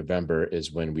 4th of November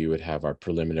is when we would have our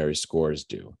preliminary scores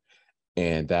due.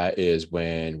 And that is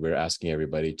when we're asking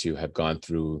everybody to have gone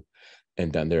through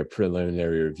and done their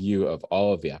preliminary review of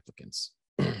all of the applicants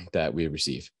that we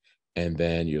receive. And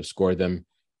then you'll score them.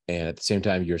 And at the same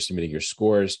time you're submitting your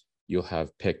scores, you'll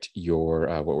have picked your,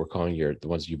 what we're calling the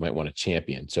ones you might want to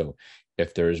champion. So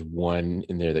if there's one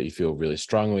in there that you feel really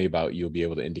strongly about, you'll be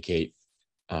able to indicate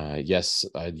yes,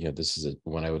 this is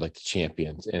one I would like to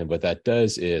champion. And what that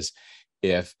does is,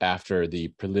 if after the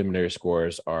preliminary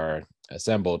scores are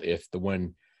assembled, if the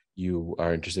one you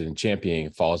are interested in championing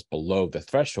falls below the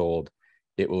threshold,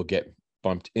 it will get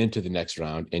bumped into the next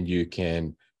round, and you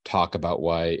can talk about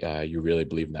why you really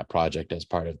believe in that project as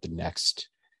part of the next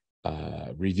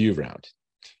review round.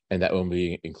 And that will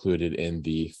be included in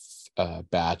the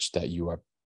batch that you are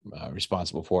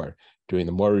responsible for doing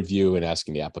the more review and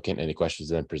asking the applicant any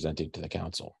questions and then presenting to the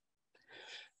council.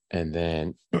 And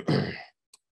then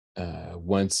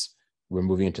once we're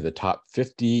moving into the top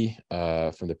 50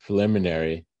 from the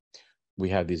preliminary, we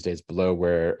have these dates below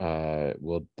where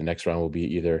the next round will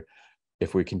be either,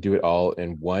 if we can do it all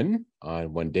in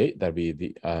on one date, that'd be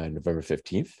the November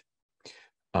 15th.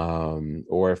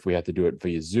 Or if we have to do it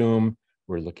via Zoom,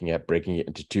 we're looking at breaking it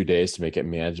into 2 days to make it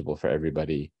manageable for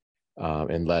everybody,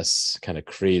 and less kind of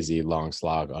crazy long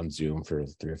slog on Zoom for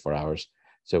 3 or 4 hours.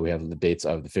 So we have the dates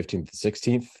of the 15th and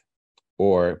 16th,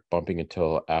 or bumping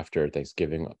until after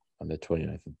Thanksgiving on the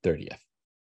 29th and 30th.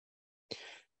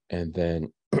 And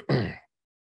then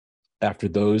after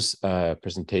those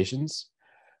presentations,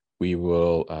 we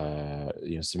will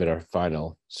submit our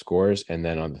final scores. And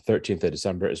then on the 13th of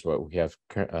December is what we have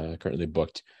currently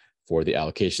booked for the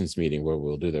allocations meeting, where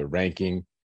we'll do the ranking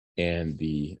and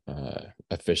the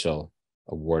official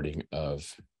awarding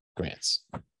of grants.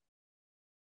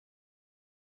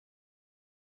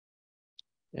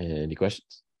 Any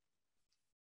questions?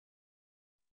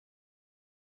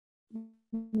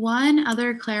 One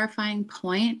other clarifying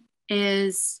point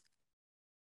is,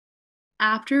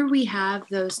 after we have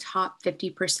those top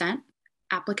 50%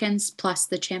 applicants plus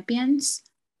the champions,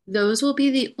 those will be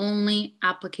the only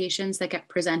applications that get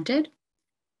presented.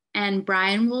 And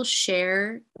Brian will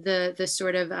share the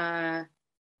sort of the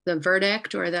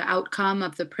verdict or the outcome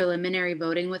of the preliminary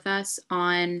voting with us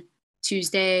on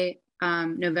Tuesday,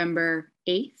 November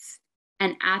 8th.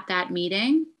 And at that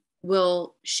meeting,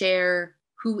 we'll share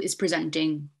who is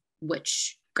presenting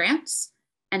which grants.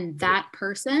 And that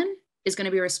person is going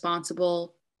to be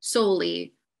responsible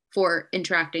solely for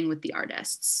interacting with the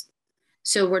artists.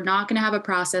 So we're not going to have a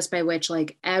process by which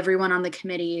like everyone on the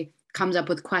committee comes up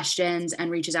with questions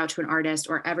and reaches out to an artist,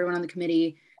 or everyone on the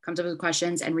committee comes up with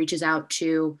questions and reaches out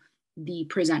to the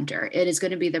presenter. It is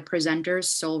going to be the presenter's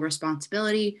sole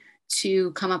responsibility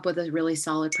to come up with a really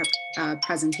solid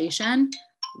presentation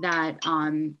that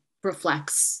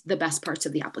reflects the best parts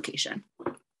of the application.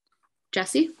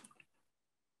 Jesse?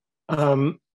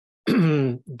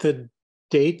 The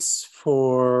dates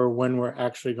for when we're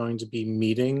actually going to be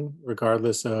meeting,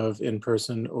 regardless of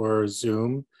in-person or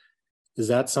Zoom, is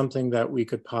that something that we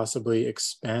could possibly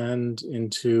expand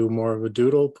into more of a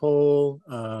doodle poll?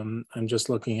 I'm just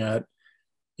looking at,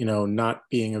 not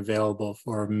being available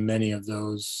for many of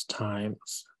those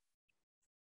times.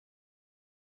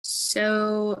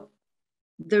 So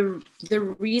the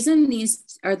reason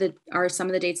these are some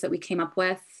of the dates that we came up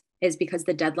with is because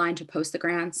the deadline to post the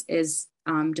grants is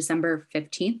December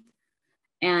 15th.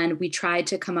 And we tried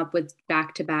to come up with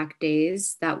back-to-back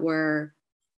days that were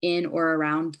in or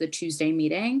around the Tuesday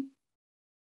meeting.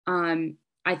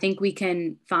 I think we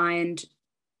can find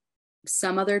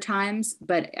some other times,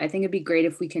 but I think it'd be great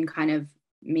if we can kind of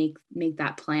make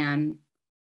that plan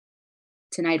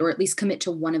tonight, or at least commit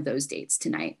to one of those dates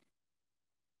tonight.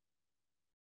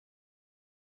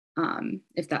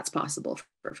 If that's possible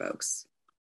for folks.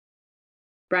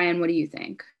 Brian, what do you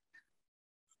think?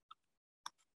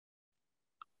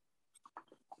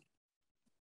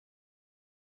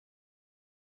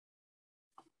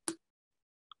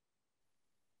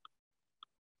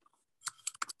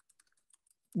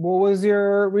 What was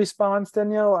your response,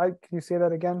 Danielle? Can you say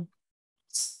that again?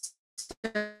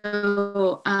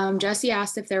 So Jesse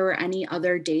asked if there were any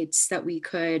other dates that we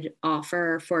could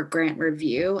offer for grant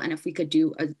review, and if we could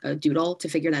do a doodle to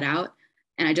figure that out.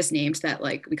 And I just named that,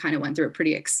 like, we kind of went through a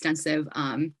pretty extensive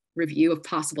review of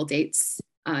possible dates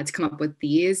to come up with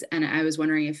these. And I was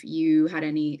wondering if you had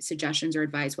any suggestions or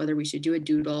advice whether we should do a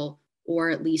doodle, or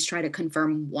at least try to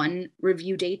confirm one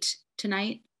review date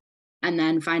tonight, and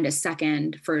then find a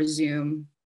second for Zoom,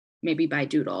 maybe by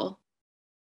doodle.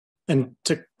 And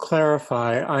to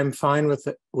clarify, I'm fine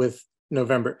with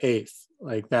November 8th.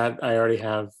 Like that, I already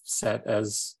have set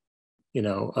as,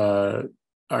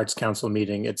 Arts Council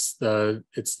meeting. It's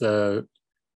the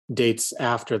dates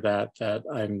after that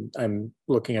I'm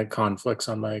looking at conflicts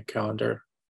on my calendar.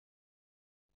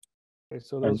 Okay,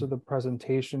 so those are the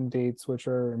presentation dates, which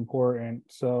are important.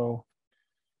 So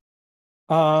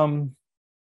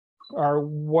Or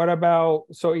what about,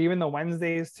 so even the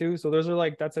Wednesdays too? So those are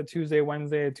like, that's a Tuesday,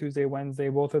 Wednesday, a Tuesday, Wednesday.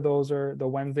 Both of those are, the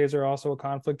Wednesdays are also a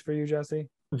conflict for you, Jesse?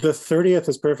 The 30th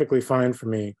is perfectly fine for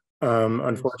me.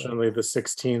 Unfortunately, the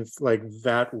 16th, like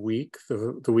that week,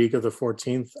 the week of the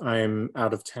 14th, I'm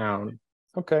out of town.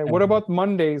 Okay, what about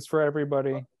Mondays for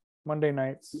everybody? Monday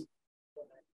nights?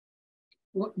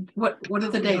 What are the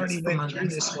We dates already for went Monday? through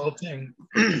this whole thing.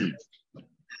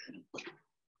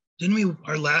 Didn't we,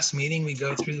 our last meeting, we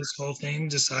go through this whole thing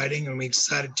deciding, and we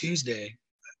decided Tuesday.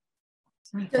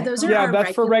 So those are Yeah, our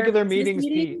that's for regular business meetings,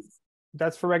 Pete.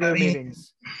 That's for regular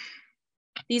meetings.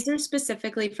 These are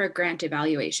specifically for grant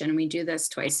evaluation. We do this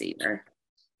twice a year.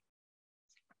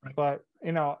 But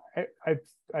you know, I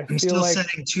I'm feel still like,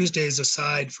 setting Tuesdays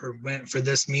aside for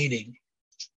this meeting.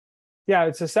 yeah,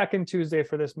 it's the second Tuesday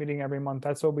for this meeting every month.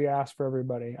 That's what we ask for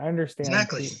everybody. I understand.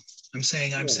 Exactly. Pete. I'm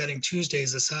saying I'm setting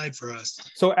Tuesdays aside for us.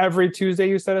 So every Tuesday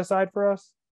you set aside for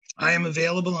us? I am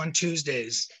available on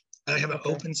Tuesdays. I have an Okay.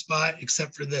 open spot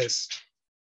except for this.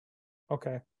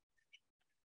 Okay.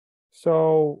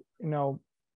 So, you know,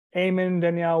 Eamon,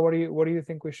 Danielle, what do you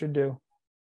think we should do?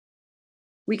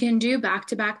 We can do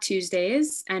back-to-back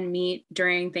Tuesdays and meet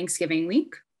during Thanksgiving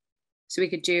week. So we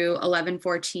could do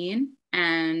 11:14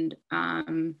 and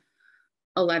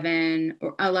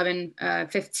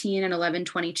 11:15 and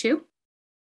 11:22.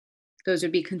 Those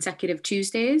would be consecutive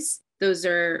Tuesdays. Those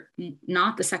are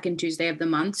not the second Tuesday of the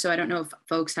month. So I don't know if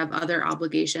folks have other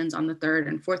obligations on the third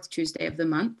and fourth Tuesday of the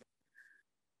month.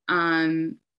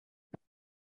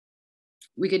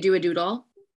 We could do a doodle,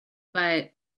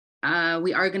 but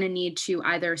we are going to need to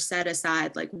either set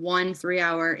aside like 1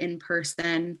 3-hour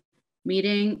in-person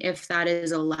meeting if that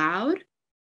is allowed,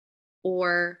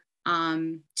 or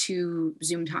 2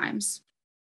 Zoom times.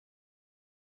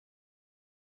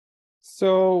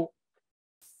 So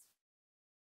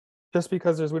just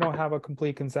because we don't have a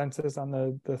complete consensus on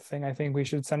the thing, I think we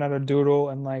should send out a doodle,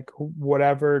 and like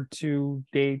whatever 2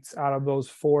 dates out of those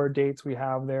 4 dates we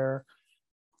have there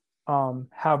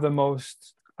have the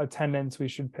most attendance, we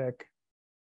should pick.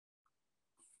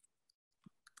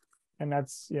 And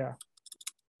that's, yeah.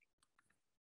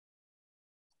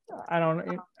 I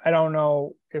don't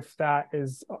know if that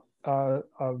is a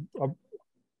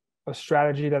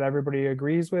strategy that everybody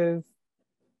agrees with.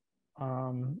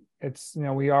 It's, you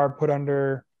know, we are put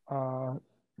under a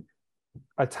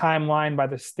timeline by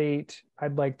the state.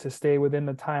 I'd like to stay within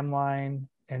the timeline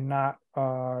and not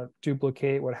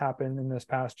duplicate what happened in this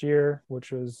past year,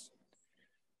 which was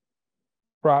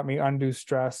brought me undue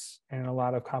stress and a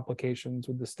lot of complications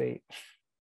with the state.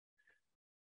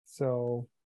 So.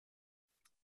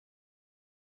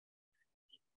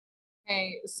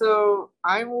 Hey, so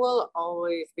I will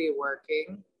always be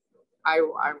working. I'm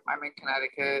in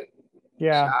Connecticut.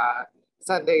 Yeah.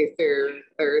 Sunday through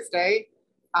Thursday.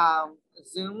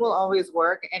 Zoom will always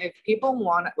work, and if people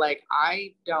want, like,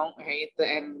 I don't hate the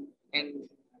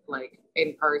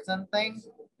in-person thing.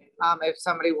 If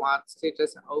somebody wants to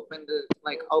just open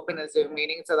a Zoom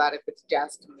meeting so that if it's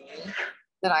just me,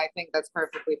 then I think that's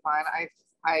perfectly fine.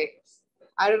 I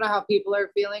don't know how people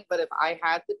are feeling, but if I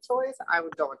had the choice, I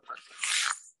would go in person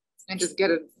and just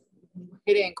hit it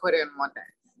and quit it in one day.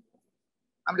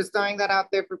 I'm just throwing that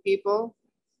out there for people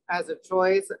as a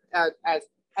choice, as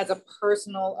a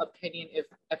personal opinion, if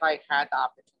I had the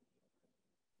opportunity.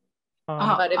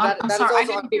 But if I'm that sorry, is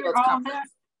also on people's comfort.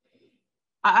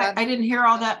 I didn't hear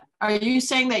all that. Are you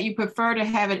saying that you prefer to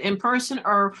have it in person,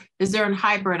 or is there a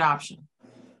hybrid option?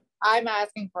 I'm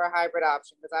asking for a hybrid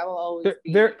option because I will always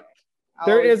be. There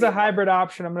is a hybrid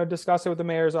option. I'm going to discuss it with the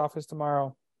mayor's office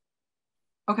tomorrow.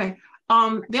 Okay.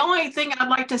 The only thing I'd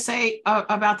like to say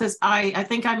about this, I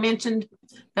think I mentioned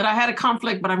that I had a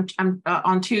conflict, but I'm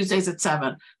on Tuesdays at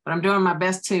 7, but I'm doing my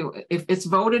best to, if it's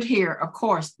voted here, of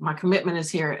course, my commitment is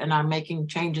here and I'm making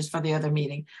changes for the other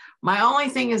meeting. My only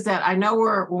thing is that I know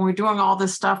when we're doing all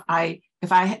this stuff,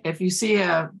 if you see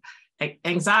a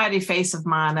anxiety face of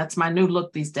mine, that's my new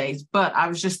look these days. But I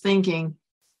was just thinking,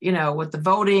 you know, with the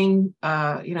voting,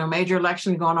 major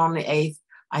election going on the 8th,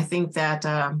 I think that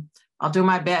I'll do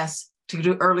my best to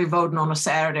do early voting on a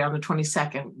Saturday on the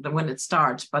 22nd when it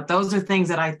starts. But those are things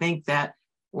that I think that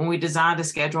when we designed the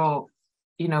schedule,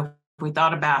 you know, we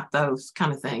thought about those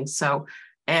kind of things. So,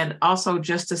 and also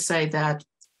just to say that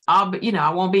I'll be, you know, I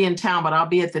won't be in town, but I'll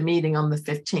be at the meeting on the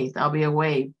 15th. I'll be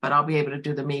away, but I'll be able to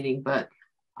do the meeting. But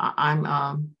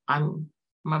I'm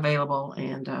available,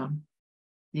 and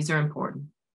these are important.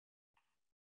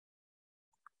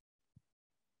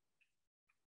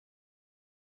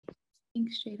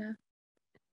 Thanks, Jada.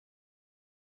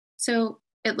 So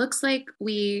it looks like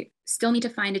we still need to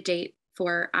find a date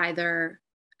for either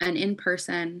an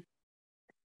in-person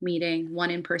meeting,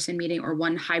 one in-person meeting, or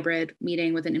one hybrid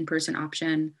meeting with an in-person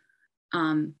option,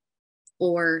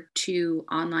 or 2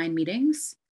 online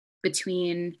meetings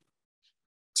between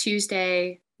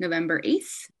Tuesday, November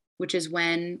 8th, which is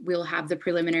when we'll have the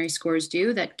preliminary scores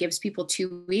due. That gives people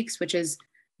 2 weeks, which is,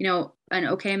 you know, an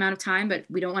okay amount of time, but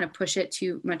we don't want to push it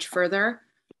too much further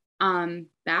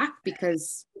back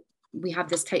because we have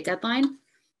this tight deadline.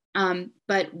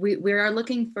 But we are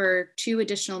looking for 2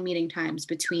 additional meeting times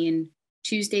between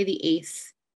Tuesday the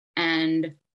 8th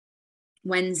and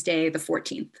Wednesday the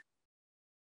 14th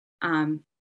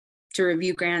to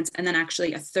review grants, and then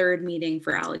actually a 3rd meeting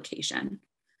for allocation.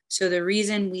 So the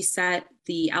reason we set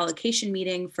the allocation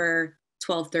meeting for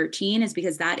 12/13 is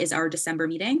because that is our December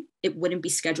meeting. It wouldn't be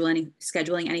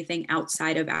scheduling anything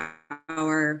outside of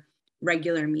our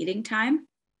regular meeting time.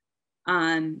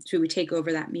 So we take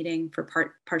over that meeting for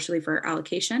partially for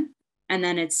allocation. And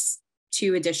then it's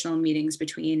 2 additional meetings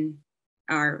between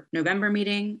our November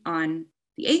meeting on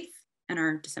the 8th and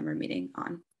our December meeting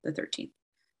on the 13th.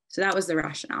 So that was the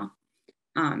rationale.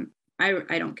 I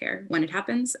don't care when it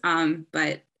happens,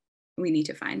 but we need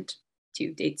to find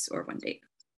 2 dates or 1 date.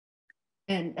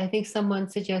 And I think someone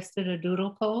suggested a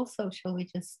doodle poll. So shall we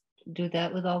just do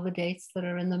that with all the dates that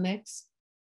are in the mix?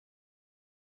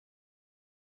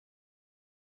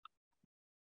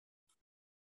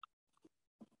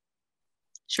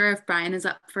 Sure, if Brian is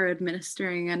up for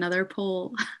administering another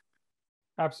poll.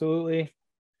 Absolutely.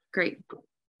 Great.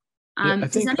 Yeah, I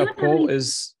think a poll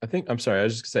is, I'm sorry, I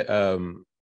was just gonna say,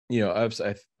 you know,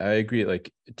 I agree.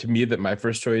 Like, to me, that my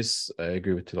first choice, I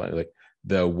agree with Tulani, like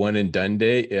the one and done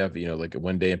day, if, you know, like a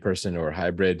 1 day in person or a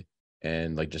hybrid,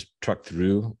 and like just truck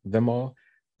through them all.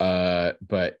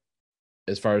 But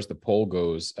as far as the poll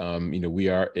goes, you know, we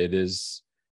are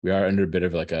under a bit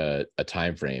of like a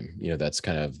time frame, you know, that's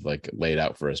kind of like laid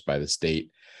out for us by the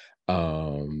state.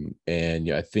 And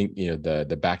you know, I think, you know,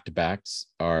 the back-to-backs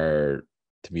are,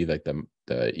 to me, like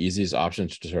the easiest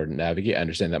options to sort of navigate. I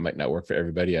understand that might not work for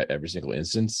everybody at every single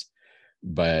instance,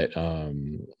 but you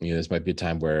know, this might be a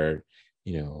time where,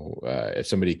 you know, if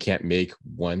somebody can't make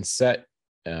one set,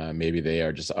 maybe they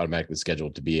are just automatically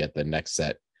scheduled to be at the next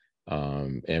set.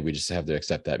 And we just have to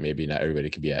accept that maybe not everybody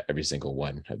can be at every single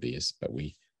one of these, but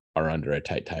we are under a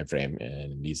tight time frame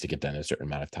and it needs to get done in a certain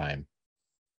amount of time.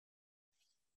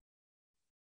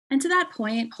 And to that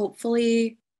point,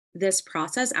 hopefully this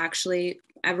process, actually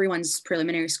everyone's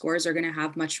preliminary scores are going to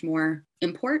have much more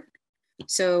import.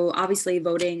 So obviously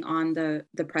voting on the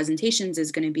presentations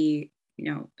is going to be,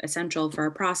 you know, essential for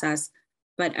our process,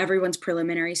 but everyone's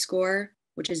preliminary score,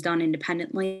 which is done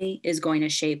independently, is going to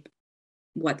shape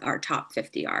what our top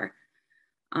 50 are.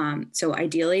 So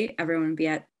ideally everyone would be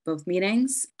at both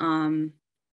meetings. And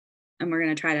we're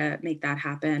going to try to make that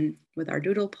happen with our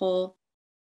doodle poll.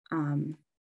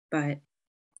 But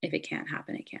if it can't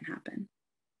happen, it can't happen.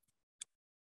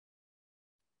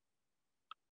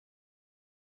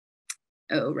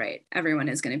 Oh, right. Everyone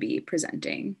is going to be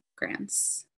presenting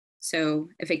grants. So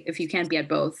if you can't be at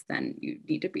both, then you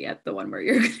need to be at the one where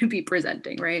you're going to be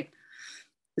presenting, right?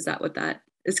 Is that what that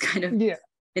is kind of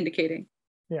indicating?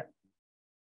 Yeah.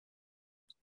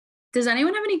 Does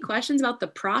anyone have any questions about the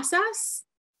process?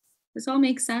 This all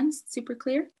makes sense? Super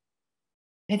clear?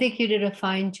 I think you did a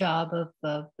fine job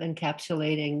of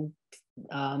encapsulating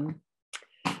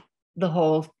the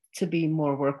whole to be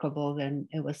more workable than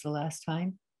it was the last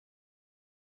time.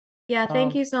 Yeah,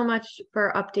 thank you so much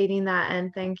for updating that.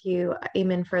 And thank you,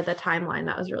 Eamon, for the timeline.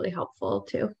 That was really helpful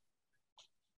too.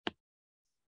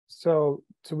 So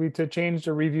to change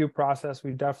the review process,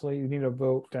 we definitely need a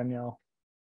vote, Danielle.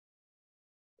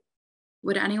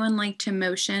 Would anyone like to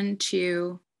motion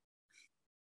to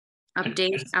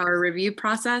update our review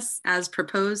process as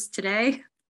proposed today?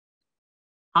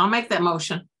 I'll make that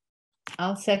motion.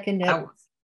 I'll second it.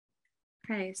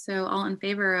 Okay, so all in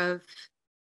favor of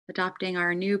adopting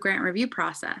our new grant review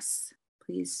process,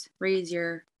 please raise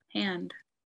your hand.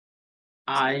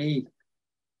 Aye.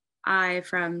 Aye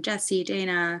from Jesse,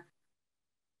 Dana,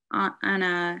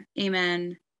 Anna,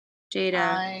 Eamon,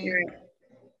 Jada, Eric,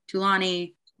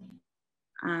 Tulani,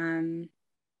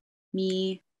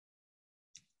 me,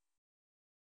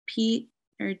 Pete,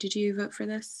 or did you vote for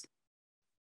this?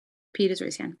 Pete has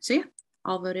raised hand. So yeah,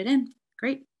 all voted in.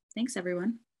 Great. Thanks,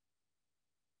 everyone.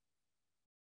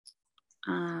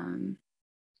 I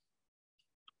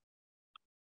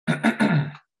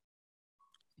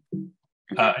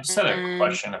just had a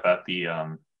question about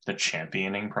the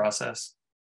championing process.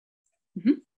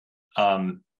 Mm-hmm.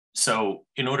 So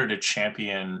in order to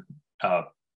champion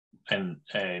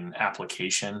an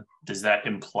application, does that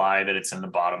imply that it's in the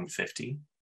bottom 50?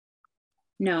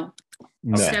 No.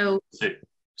 Okay.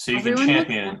 So you Everyone can will-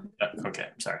 champion. Okay,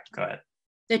 sorry, go ahead.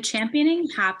 The championing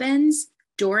happens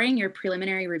during your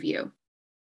preliminary review.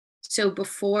 So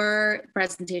before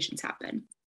presentations happen,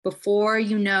 before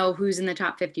you know who's in the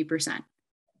top 50%,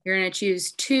 you're going to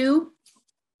choose 2.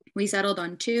 We settled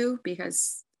on 2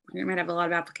 because we might have a lot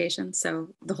of applications.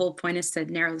 So the whole point is to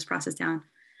narrow this process down.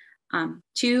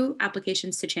 2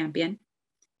 applications to champion.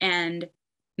 And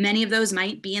many of those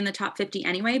might be in the top 50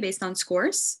 anyway, based on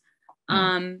scores.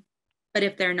 But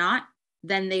if they're not,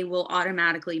 then they will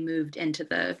automatically move into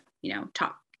the,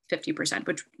 top 50%,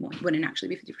 which wouldn't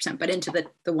actually be 50%, but into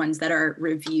the ones that are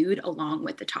reviewed along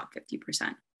with the top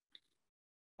 50%.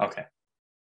 Okay.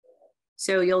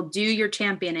 So you'll do your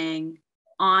championing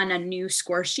on a new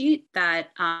score sheet that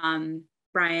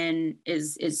Brian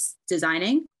is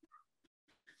designing.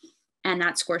 And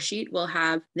that score sheet will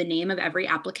have the name of every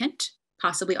applicant,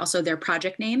 possibly also their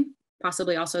project name,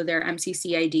 possibly also their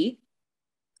MCC ID.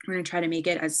 We're going to try to make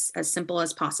it as simple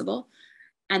as possible.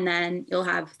 And then you'll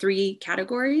have 3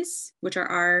 categories, which are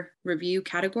our review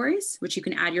categories, which you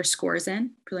can add your scores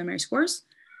in, preliminary scores.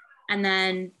 And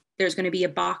then there's going to be a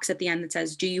box at the end that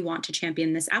says, do you want to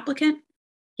champion this applicant?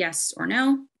 Yes or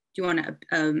no. Do you want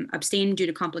to abstain due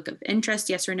to conflict of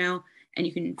interest? Yes or no. And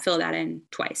you can fill that in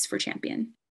twice for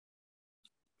champion.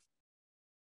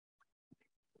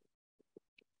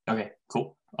 Okay,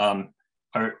 cool.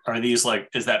 Are these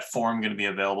is that form going to be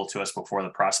available to us before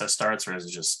the process starts, or is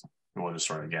it just we'll just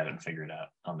sort of get it and figure it out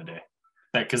on the day?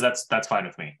 Because that's fine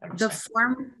with me.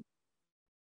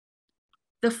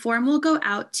 The form will go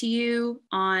out to you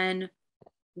on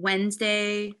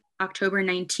Wednesday, October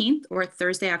 19th or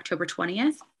Thursday, October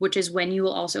 20th, which is when you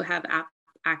will also have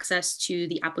access to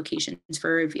the applications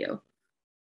for review.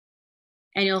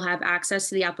 And you'll have access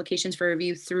to the applications for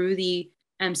review through the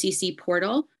MCC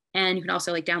portal, and you can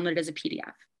also download it as a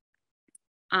PDF.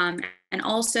 And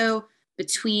also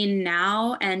between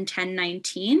now and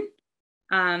 10/19,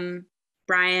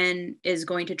 Brian is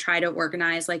going to try to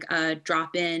organize a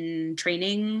drop-in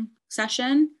training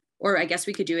session, or I guess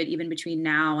we could do it even between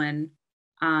now and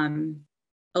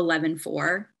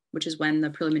 11/4, which is when the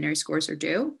preliminary scores are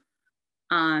due,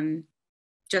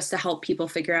 just to help people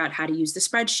figure out how to use the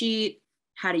spreadsheet,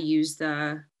 how to use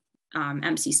the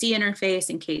MCC interface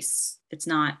in case it's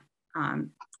not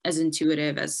as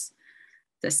intuitive as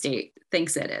the state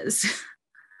thinks it is.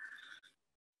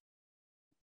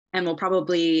 And we'll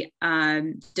probably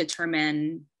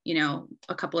determine,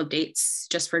 a couple of dates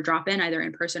just for drop-in, either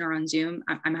in person or on Zoom.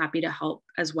 I'm happy to help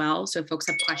as well. So if folks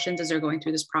have questions as they're going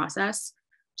through this process,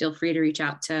 feel free to reach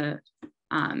out to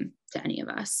any of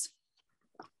us.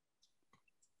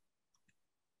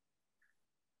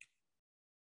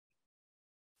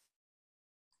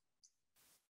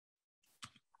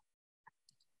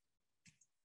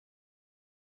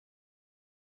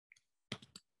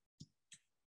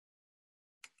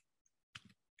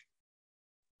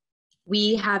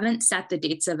 We haven't set the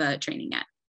dates of a training yet.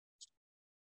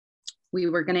 We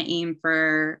were going to aim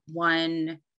for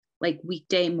one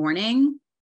weekday morning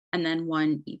and then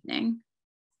one evening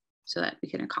so that we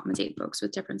can accommodate folks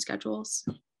with different schedules.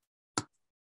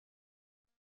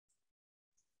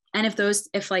 And if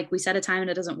we set a time and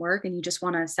it doesn't work and you just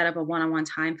want to set up a one-on-one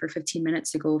time for 15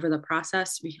 minutes to go over the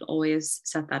process, we could always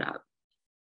set that up.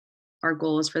 Our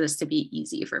goal is for this to be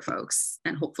easy for folks,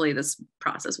 and hopefully this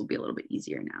process will be a little bit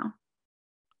easier now.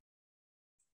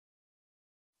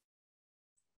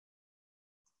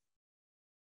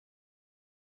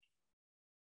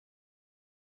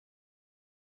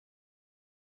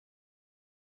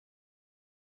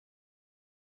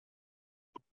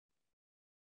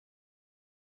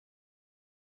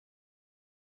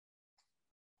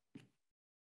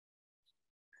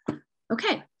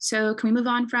 Okay, so can we move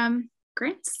on from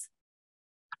grants?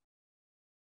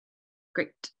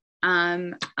 Great.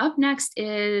 Up next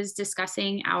is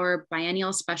discussing our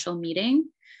biennial special meeting.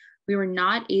 We were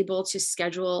not able to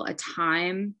schedule a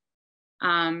time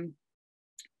from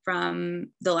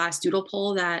the last doodle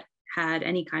poll that had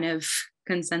any kind of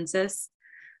consensus.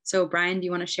 So Brian, do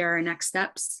you want to share our next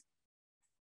steps?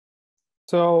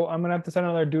 So I'm gonna have to send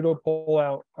another doodle poll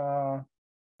out.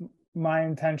 My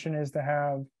intention is to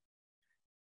have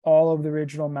all of the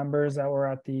original members that were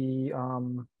at the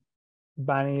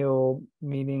biennial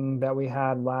meeting that we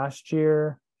had last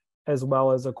year, as well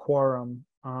as a quorum.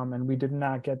 And we did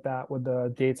not get that with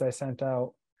the dates I sent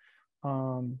out.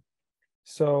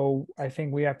 So I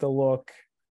think we have to look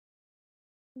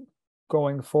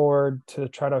going forward to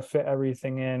try to fit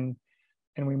everything in.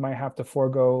 And we might have to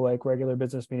forego regular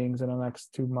business meetings in the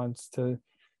next 2 months to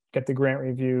get the grant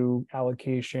review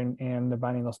allocation and the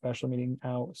biennial special meeting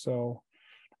out. So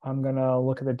I'm gonna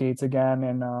look at the dates again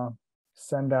and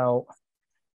send out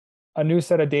a new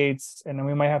set of dates, and then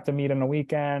we might have to meet on a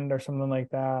weekend or something like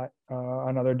that,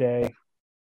 another day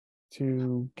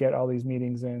to get all these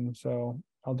meetings in. So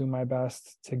I'll do my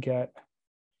best to get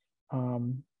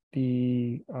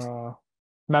the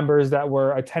members that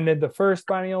were attended the first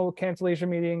biennial cancellation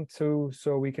meeting so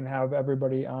we can have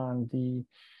everybody on the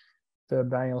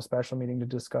biennial special meeting to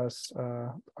discuss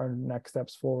our next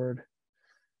steps forward.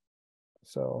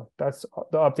 So that's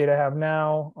the update I have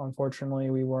now.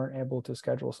 Unfortunately, we weren't able to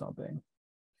schedule something.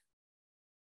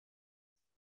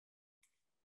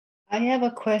 I have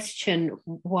a question.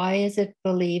 Why is it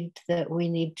believed that we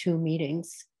need 2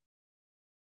 meetings?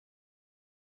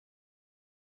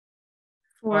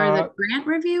 For the grant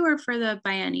review or for the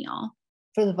biennial?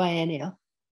 For the biennial.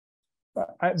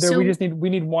 We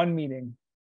need one meeting.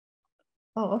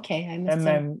 Oh, okay. I missed And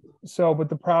then, but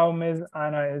the problem is,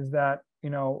 Anna, is that,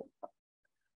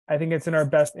 I think it's in our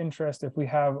best interest if we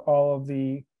have all of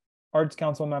the Arts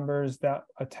Council members that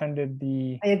attended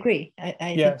the. I agree. I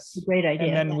think it's a great idea.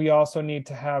 And then we also need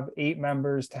to have 8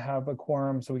 members to have a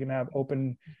quorum, so we can have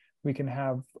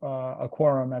a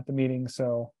quorum at the meeting.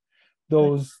 So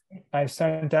those I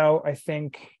sent out, I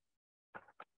think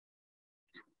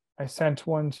I sent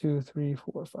 1, 2, 3,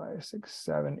 4, 5, 6,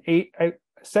 7, 8,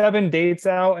 7 dates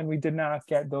out, and we did not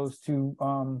get those 2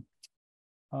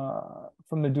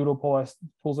 from the doodle polls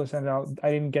I sent out.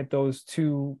 I didn't get those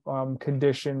 2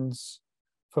 conditions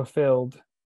fulfilled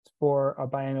for a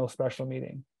biennial special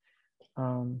meeting.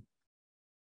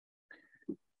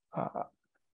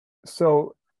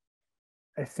 So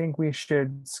I think we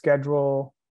should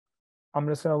schedule. I'm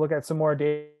just going to look at some more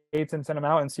dates and send them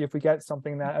out and see if we get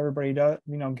something that everybody does,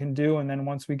 can do. And then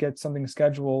once we get something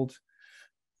scheduled,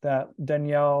 that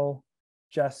Danielle,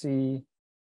 Jesse,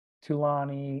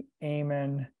 Tulani,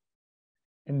 Eamon,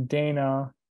 and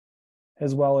Dana,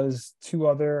 as well as 2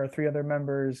 or 3 other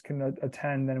members can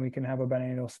attend, then we can have a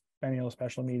biennial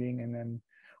special meeting, and then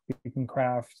we can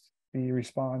craft the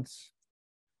response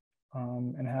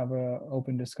and have an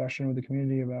open discussion with the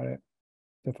community about it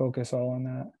to focus all on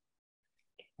that.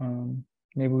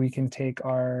 Maybe we can take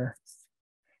our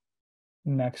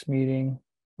next meeting.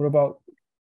 What about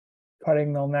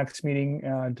cutting the next meeting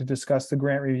to discuss the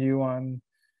grant review on,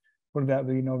 would that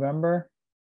be November?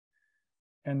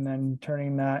 And then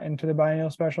turning that into the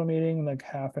biennial special meeting, like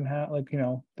half and half,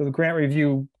 the grant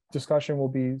review discussion will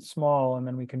be small, and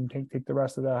then we can take the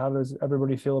rest of that. How does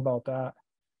everybody feel about that?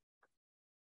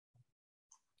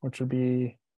 Which would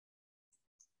be,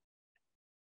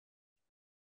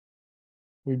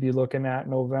 we'd be looking at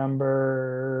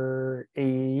November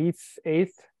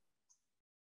 8th.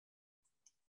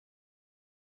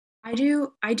 I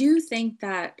do think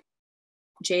that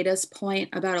Jada's point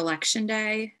about election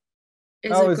day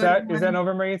is that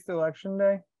November 8th, election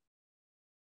day?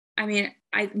 I mean,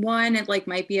 it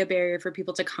might be a barrier for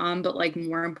people to come, but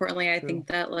more importantly, I think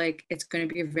that it's going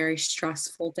to be a very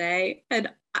stressful day,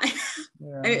 and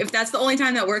if that's the only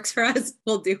time that works for us,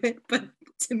 we'll do it. But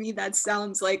to me, that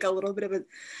sounds like a little bit of a.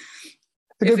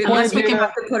 Unless we can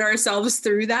have to put ourselves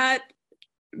through that,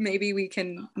 maybe we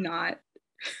can not.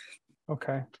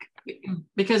 Okay.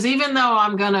 Because even though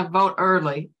I'm going to vote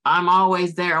early, I'm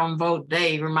always there on vote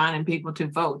day reminding people to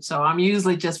vote. So I'm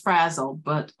usually just frazzled,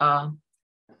 but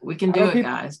we can do it,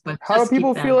 guys. But how do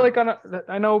people feel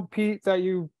I know, Pete, that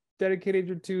you dedicated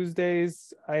your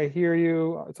Tuesdays. I hear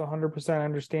you. It's 100%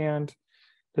 understand.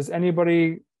 Does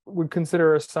anybody would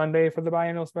consider a Sunday for the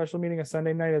biennial special meeting, a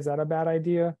Sunday night? Is that a bad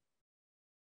idea?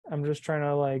 I'm just trying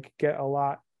to get a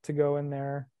lot to go in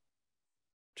there.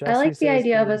 Jesse, I like the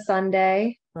idea of a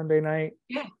Sunday night.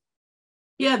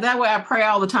 Yeah, that way I pray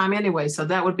all the time anyway, so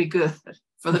that would be good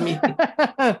for the meeting.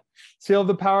 So you'll have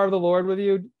the power of the Lord with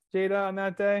you, Jada, on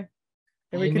that day.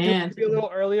 And we could do a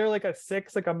little earlier, like a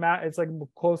 6, it's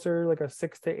closer, like a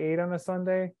 6 to 8 on a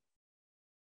Sunday.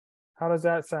 How does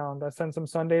that sound? I send some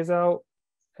Sundays out,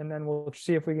 and then we'll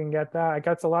see if we can get that. I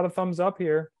got a lot of thumbs up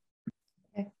here.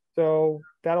 Okay. So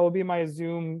that'll be my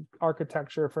Zoom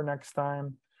architecture for next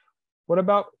time. What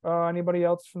about anybody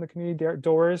else from the community?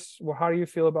 Doris, well, how do you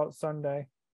feel about Sunday?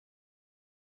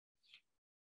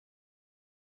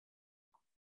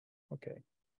 Okay.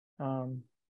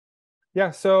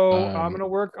 Yeah, so I'm gonna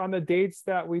work on the dates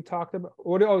that we talked about.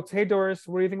 Hey Doris,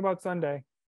 what do you think about Sunday?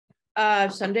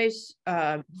 Sundays,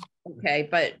 okay,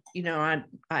 but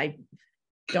I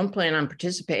don't plan on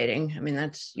participating. I mean,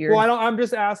 that's your. Well, I'm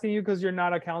just asking you because you're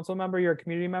not a council member, you're a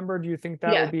community member. Do you think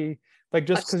that would be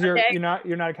just because you're not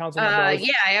a council member?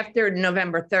 Yeah, after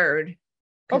November 3rd.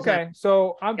 Okay,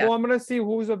 so I'm gonna see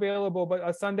who's available, but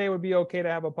a Sunday would be okay to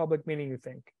have a public meeting, you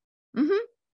think? Mm-hmm.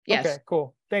 Yes. Okay,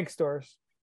 cool. Thanks, Doris.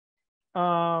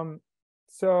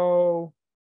 So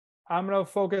I'm going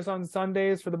to focus on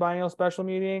Sundays for the biennial special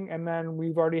meeting, and then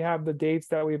we've already have the dates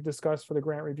that we've discussed for the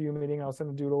grant review meeting. I'll send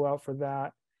a doodle out for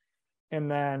that.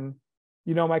 And then,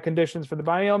 my conditions for the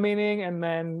biennial meeting, and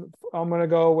then I'm going to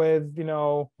go with,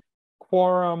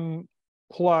 quorum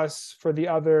plus for the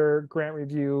other grant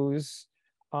reviews.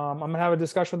 I'm going to have a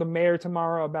discussion with the mayor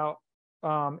tomorrow about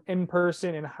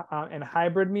in-person and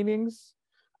hybrid meetings.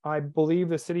 I believe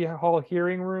the City Hall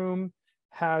hearing room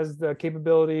has the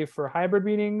capability for hybrid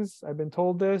meetings. I've been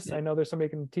told this. I know there's somebody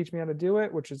who can teach me how to do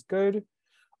it, which is good.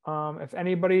 If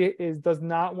anybody does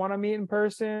not want to meet in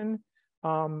person,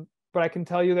 but I can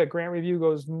tell you that grant review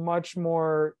goes much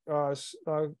more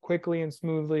quickly and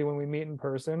smoothly when we meet in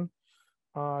person.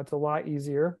 It's a lot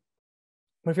easier.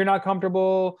 But if you're not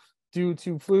comfortable due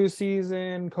to flu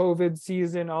season, COVID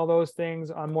season, all those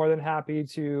things, I'm more than happy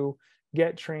to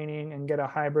get training and get a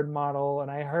hybrid model.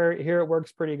 And I hear it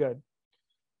works pretty good.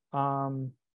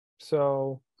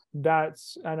 So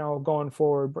that's, I know, going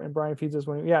forward, and Brian feeds us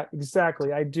yeah,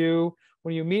 exactly. I do.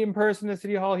 When you meet in person in the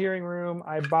City Hall hearing room,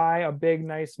 I buy a big,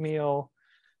 nice meal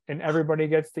and everybody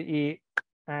gets to eat.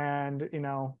 And,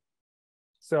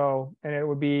 so, and it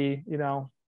would be,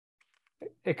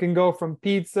 it can go from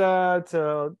pizza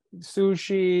to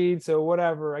sushi to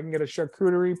whatever. I can get a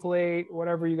charcuterie plate,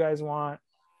 whatever you guys want.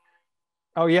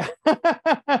 Oh, yeah.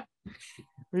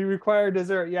 We require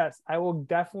dessert. Yes, I will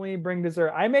definitely bring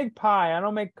dessert. I make pie. I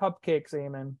don't make cupcakes,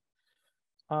 Eamon.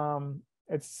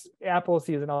 It's apple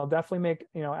season. I'll definitely make,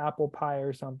 apple pie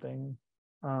or something.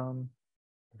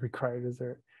 Require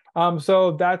dessert.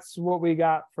 So that's what we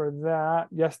got for that.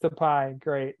 Yes, the pie.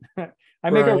 Great. I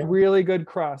make a really good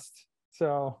crust.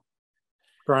 So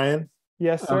Brian?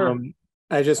 Yes, sir.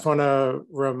 I just want to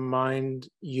remind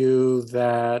you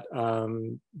that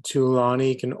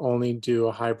Tulani can only do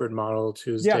a hybrid model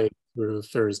Tuesday through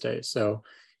Thursday. So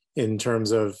in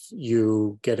terms of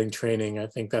you getting training, I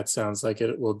think that sounds like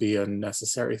it will be a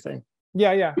necessary thing.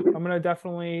 Yeah. I'm going to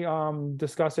definitely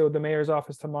discuss it with the mayor's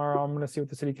office tomorrow. I'm going to see what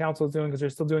the city council is doing, because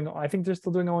I think they're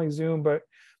still doing only Zoom, but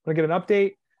I'm going to get an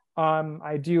update.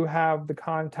 I do have the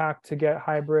contact to get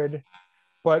hybrid.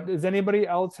 But does anybody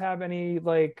else have any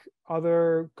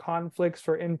other conflicts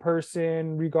for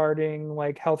in-person regarding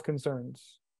health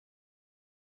concerns?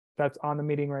 That's on the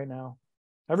meeting right now.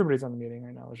 Everybody's on the meeting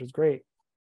right now, which is great.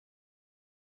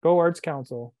 Go Arts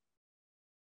Council.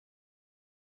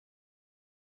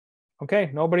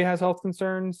 Okay, nobody has health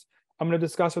concerns. I'm going to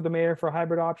discuss with the mayor for a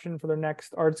hybrid option for their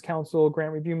next Arts Council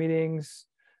grant review meetings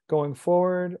going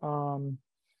forward.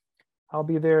 I'll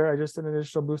be there. I just did an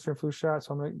additional booster and flu shot,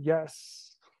 so I'm like, yes.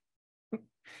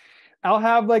 I'll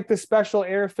have the special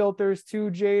air filters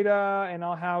too, Jada,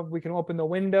 and we can open the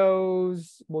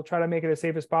windows. We'll try to make it as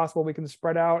safe as possible. We can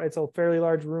spread out. It's a fairly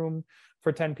large room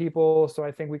for 10 people, so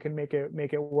I think we can make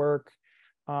it work.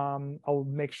 I'll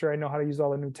make sure I know how to use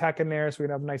all the new tech in there, so we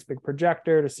can have a nice big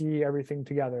projector to see everything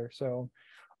together. So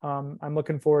I'm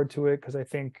looking forward to it, because I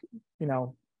think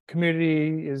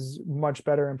community is much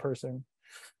better in person.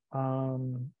 What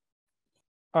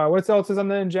else is on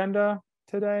the agenda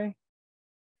today?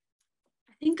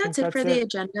 I think that's it for the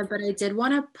agenda, but I did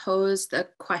want to pose the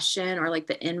question or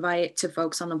the invite to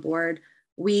folks on the board.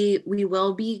 We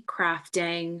will be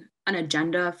crafting an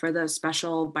agenda for the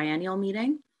special biennial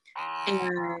meeting.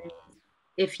 And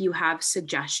if you have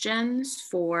suggestions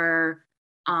for,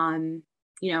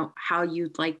 how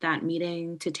you'd like that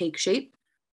meeting to take shape,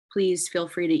 please feel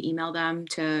free to email them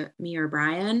to me or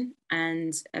Brian.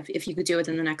 And if you could do it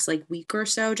within the next week or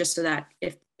so, just so that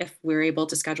if we're able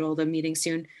to schedule the meeting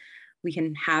soon, we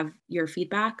can have your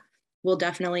feedback. We'll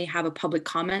definitely have a public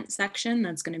comment section.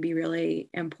 That's going to be really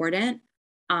important.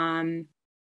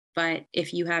 But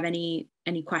if you have any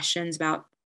questions about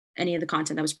any of the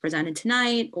content that was presented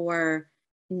tonight, or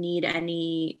need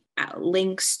any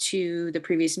links to the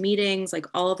previous meetings,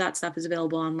 all of that stuff is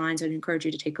available online. So I'd encourage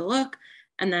you to take a look.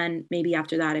 And then maybe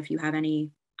after that, if you have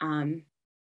any,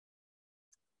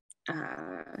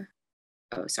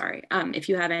 if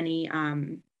you have any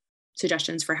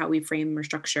suggestions for how we frame or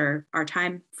structure our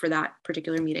time for that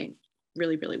particular meeting,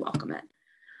 really, really welcome it.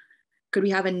 Could we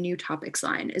have a new topics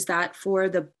line? Is that for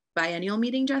the biennial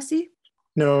meeting, Jesse?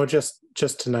 No, just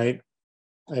tonight.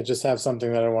 I just have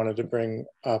something that I wanted to bring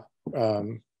up I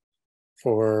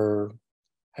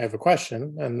have a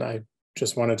question, and I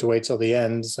just wanted to wait till the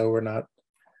end, so we're not,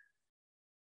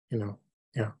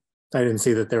 I didn't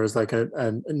see that there was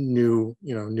a new,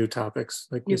 new topics,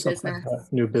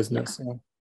 new business. Yeah.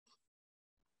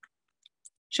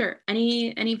 Sure.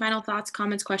 Any final thoughts,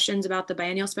 comments, questions about the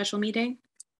biennial special meeting?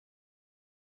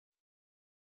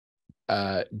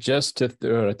 Just to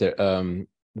throw it out there,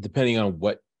 depending on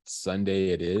what Sunday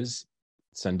it is.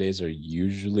 Sundays are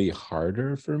usually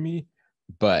harder for me,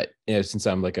 but since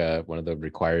I'm like one of the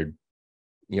required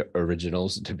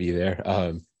originals to be there,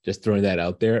 just throwing that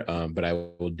out there. But I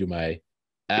will do my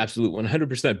absolute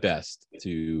 100% best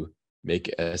to make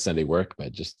a Sunday work,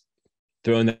 but just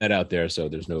throwing that out there so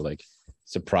there's no like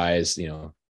surprise,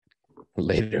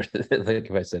 later. Like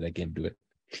if I said I can't do it.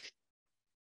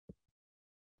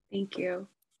 Thank you.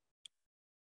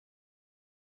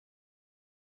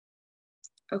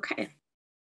 Okay.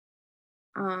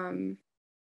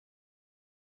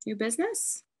 New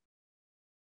business?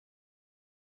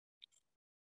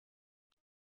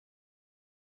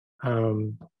 I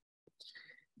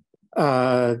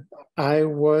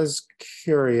was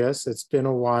curious. It's been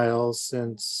a while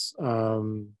since I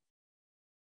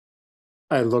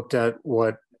looked at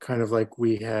what kind of like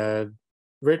we had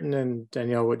written, and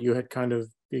Danielle, what you had kind of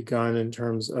begun in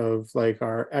terms of like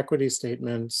our equity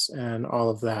statements and all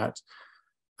of that.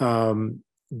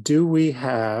 Do we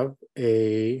have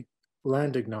a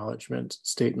land acknowledgement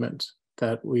statement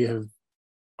that we have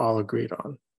all agreed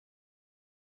on?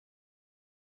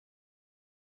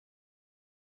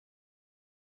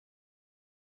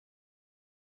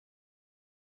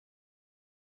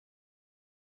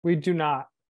 We do not.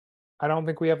 I don't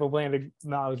think we have a land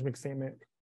acknowledgement statement.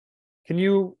 Can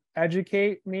you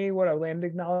educate me what a land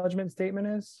acknowledgement statement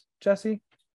is, Jesse?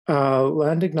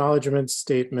 Land acknowledgement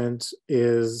statement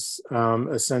is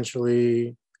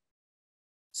essentially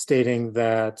stating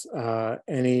that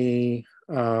any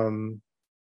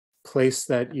place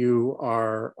that you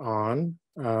are on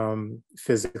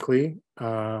physically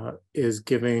is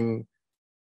giving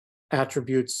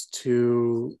attributes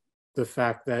to the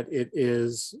fact that it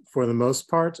is, for the most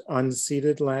part,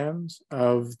 unceded land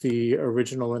of the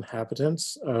original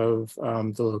inhabitants of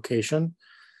the location.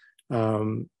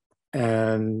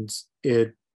 And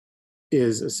it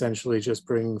is essentially just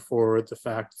bringing forward the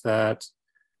fact that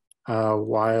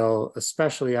while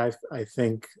especially I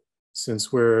think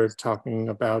since we're talking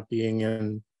about being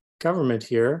in government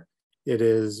here, it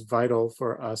is vital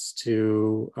for us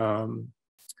to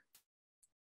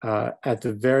at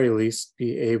the very least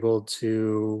be able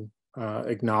to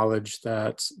acknowledge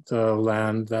that the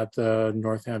land that the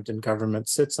Northampton government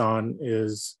sits on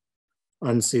is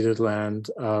unceded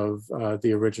land of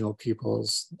the original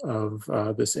peoples of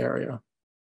this area.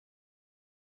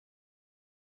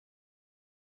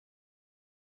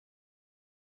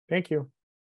 Thank you.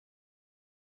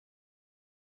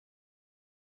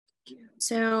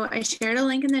 So I shared a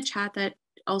link in the chat that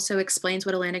also explains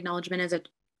what a land acknowledgement is.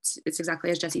 It's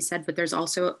exactly as Jesse said, but there's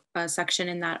also a section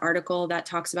in that article that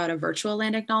talks about a virtual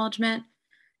land acknowledgement.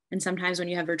 And sometimes when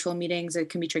you have virtual meetings, it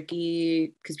can be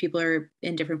tricky because people are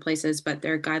in different places, but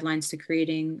there are guidelines to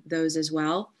creating those as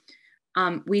well.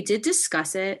 We did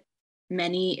discuss it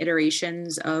many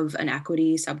iterations of an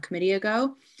equity subcommittee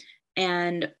ago.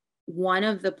 And one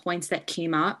of the points that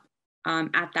came up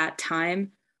at that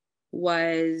time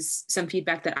was some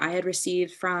feedback that I had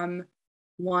received from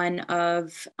one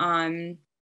of a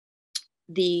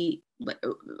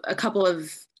couple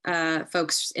of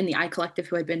folks in the I Collective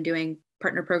who I'd been doing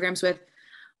partner programs with,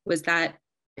 was that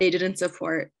they didn't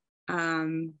support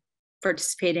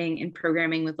participating in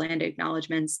programming with land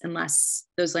acknowledgements unless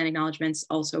those land acknowledgements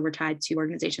also were tied to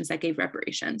organizations that gave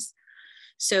reparations.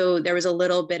 So there was a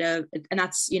little bit of, and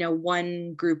that's,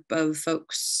 one group of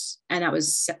folks, and that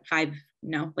was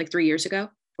 3 years ago,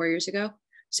 4 years ago.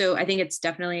 So I think it's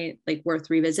definitely like worth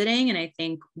revisiting. And I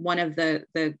think one of the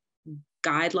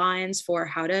guidelines for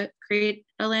how to create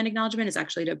a land acknowledgement is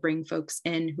actually to bring folks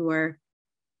in who are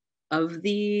of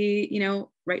the,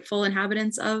 rightful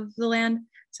inhabitants of the land.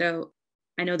 So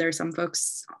I know there are some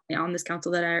folks on this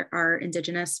council that are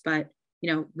Indigenous, but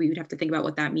we would have to think about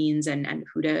what that means and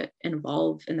who to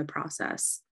involve in the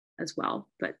process as well.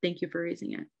 But thank you for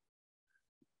raising it.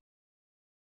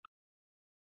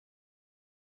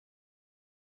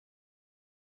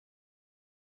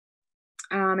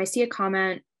 I see a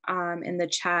comment in the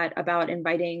chat about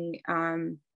inviting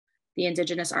the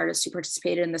Indigenous artists who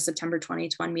participated in the September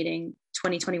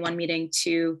 2021 meeting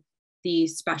to the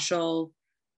special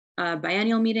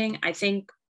biennial meeting. I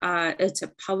think it's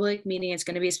a public meeting. It's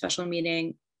going to be a special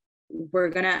meeting. We're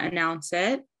going to announce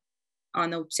it on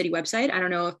the city website. I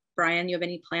don't know if, Brian, you have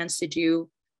any plans to do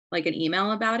like an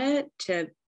email about it to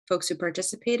folks who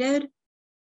participated,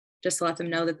 just to let them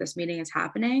know that this meeting is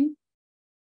happening.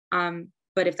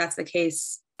 But if that's the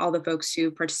case, all the folks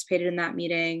who participated in that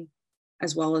meeting,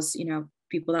 as well as,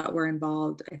 people that were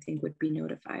involved, I think would be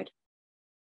notified.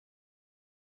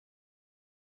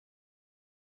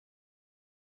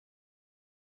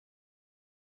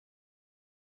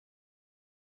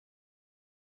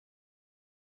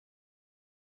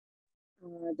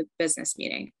 the business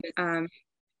meeting.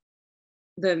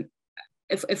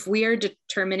 If we are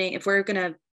determining, if we're going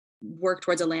to work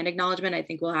towards a land acknowledgement, I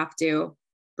think we'll have to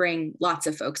bring lots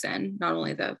of folks in, not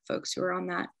only the folks who are on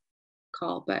that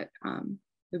call, but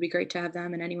it would be great to have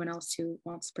them and anyone else who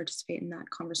wants to participate in that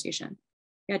conversation.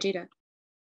 Yeah, Jada.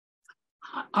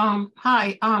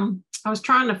 Hi, I was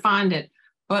trying to find it,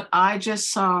 but I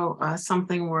just saw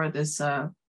something where this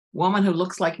woman who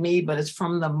looks like me, but is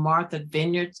from the Martha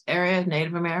Vineyards area,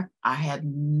 Native American. I had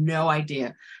no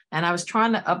idea. And I was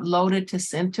trying to upload it to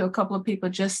send to a couple of people,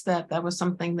 just that was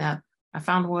something that I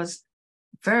found was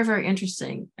very, very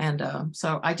interesting. And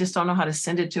so I just don't know how to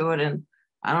send it to it. And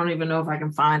I don't even know if I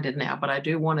can find it now, but I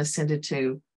do want to send it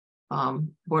to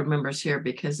board members here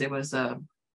because it was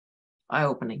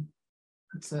eye-opening.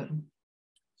 It's a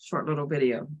short little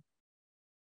video,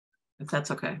 if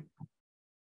that's okay.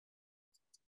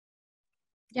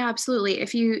 Yeah, absolutely.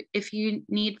 If you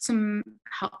need some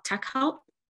help, tech help,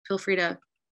 feel free to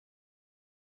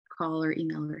call or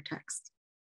email or text,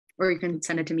 or you can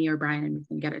send it to me or Brian and we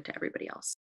can get it to everybody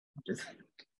else.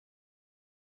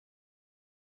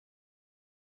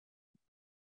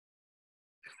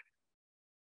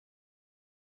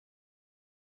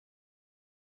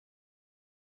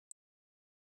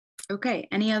 Okay,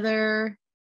 any other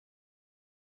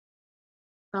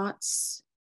thoughts,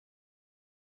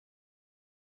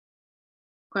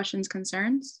 questions,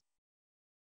 concerns?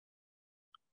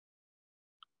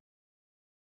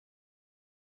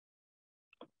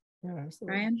 Yeah,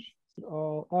 Brian?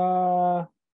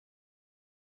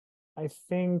 I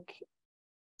think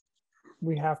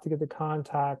we have to get the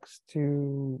contacts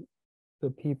to the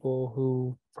people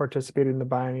who participated in the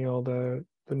biennial, the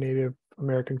Native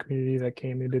American community that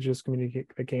came, the indigenous community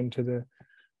that came to the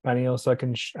biennial. So I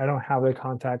don't have the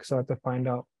contacts, so I have to find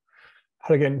out how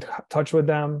to get in touch with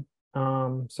them.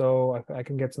 So I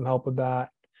can get some help with that.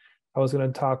 I was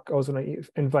going to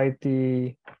invite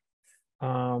the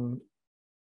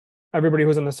everybody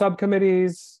who's in the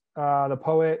subcommittees, the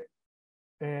poet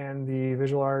and the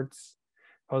visual arts.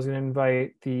 I was going to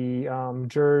invite the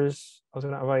jurors. I was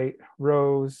going to invite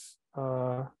Rose,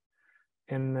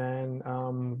 and then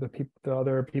the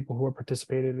other people who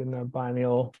participated in the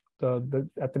biennial,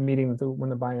 at the meeting when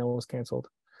the biennial was canceled,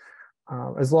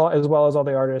 as well as all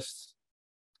the artists.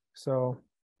 So,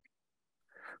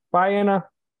 bye, Anna.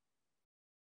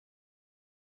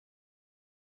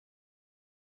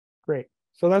 Great.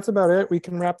 So that's about it. We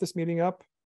can wrap this meeting up.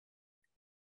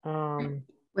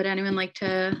 Would anyone like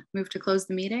to move to close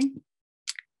the meeting?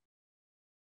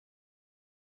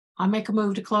 I'll make a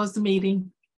move to close the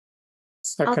meeting.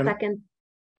 I'll second.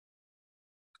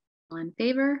 All in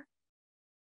favor?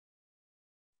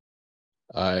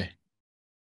 Aye.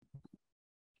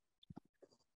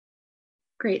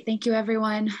 Great. Thank you,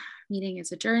 everyone. Meeting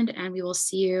is adjourned and we will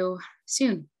see you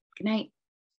soon. Good night.